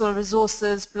useful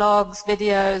resources, blogs,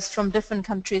 videos from different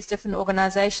countries, different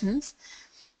organizations.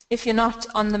 If you're not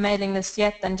on the mailing list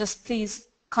yet, then just please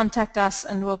contact us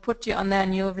and we'll put you on there,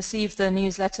 and you'll receive the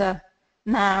newsletter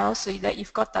now so that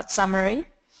you've got that summary.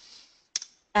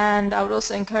 And I would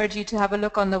also encourage you to have a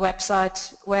look on the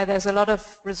website, where there's a lot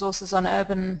of resources on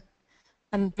urban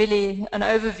and really an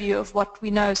overview of what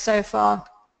we know so far.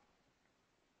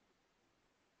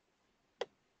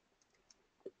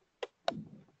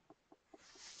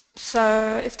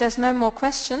 So if there's no more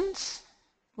questions,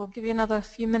 we'll give you another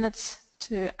few minutes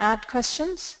to add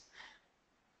questions.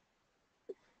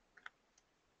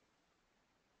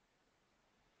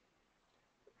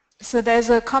 So there's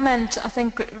a comment, I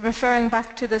think, referring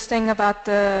back to this thing about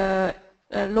the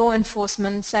law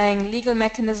enforcement, saying legal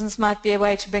mechanisms might be a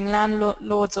way to bring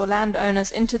landlords or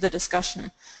landowners into the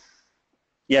discussion.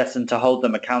 Yes, and to hold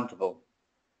them accountable.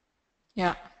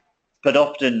 Yeah. But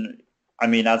often, I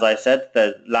mean, as I said,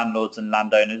 the landlords and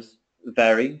landowners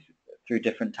vary through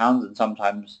different towns, and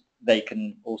sometimes they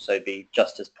can also be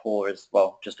just as poor as,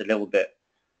 well, just a little bit,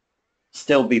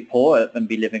 still be poor and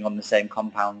be living on the same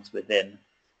compounds within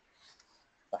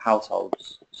the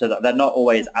households, so that they're not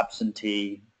always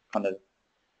absentee kind of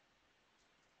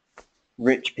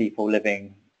rich people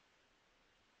living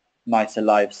nicer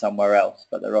lives somewhere else,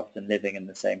 but they're often living in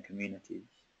the same communities.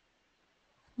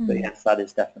 But yes, that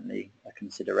is definitely a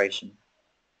consideration.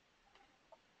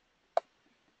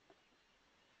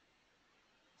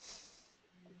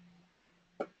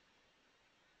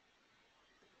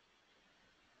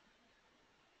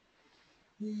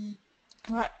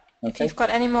 Right. Okay. If you've got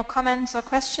any more comments or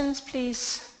questions,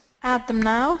 please add them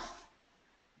now.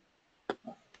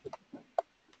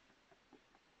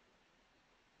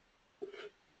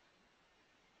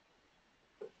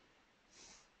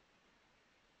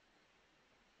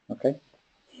 Okay.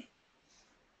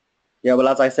 Yeah, well,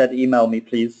 as I said, email me,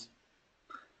 please,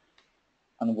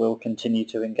 and we'll continue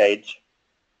to engage.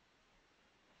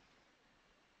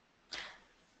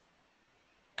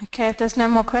 Okay, if there's no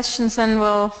more questions, then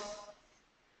we'll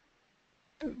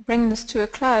bring this to a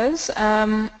close.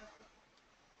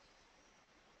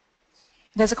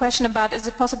 There's a question about, is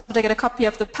it possible to get a copy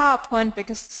of the PowerPoint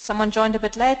because someone joined a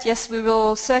bit late? Yes, we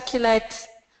will circulate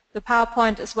the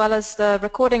PowerPoint as well as the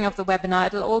recording of the webinar.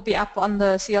 It'll all be up on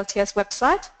the CLTS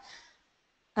website.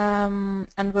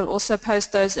 And we'll also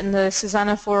post those in the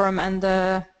Susanna forum and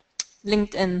the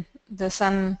LinkedIn, the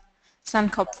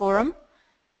SANCOP forum.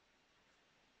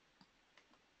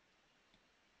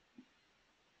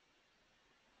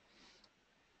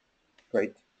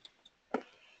 Great.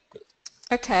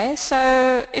 Okay,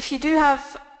 so if you do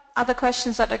have other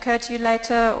questions that occur to you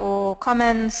later, or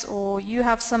comments, or you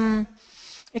have some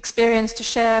experience to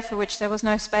share for which there was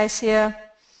no space here,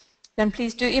 then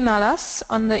please do email us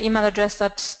on the email address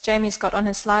that Jamie's got on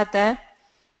his slide there.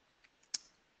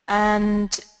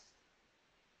 And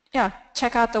yeah,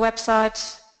 check out the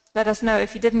website. Let us know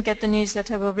if you didn't get the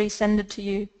newsletter, we'll resend it to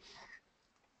you.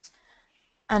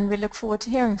 and we look forward to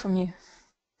hearing from you.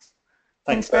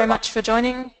 Thanks Very much for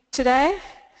joining today,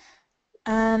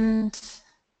 and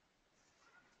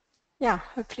yeah,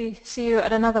 hopefully see you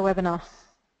at another webinar.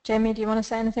 Jamie, do you want to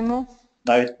say anything more?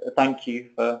 No, thank you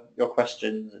for your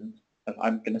questions, and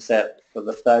I'm going to say it for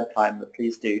the third time, but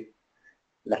please do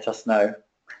let us know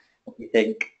what you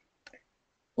think.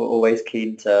 We're always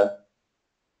keen to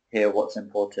hear what's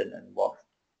important and what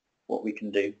we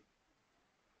can do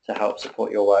to help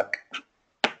support your work.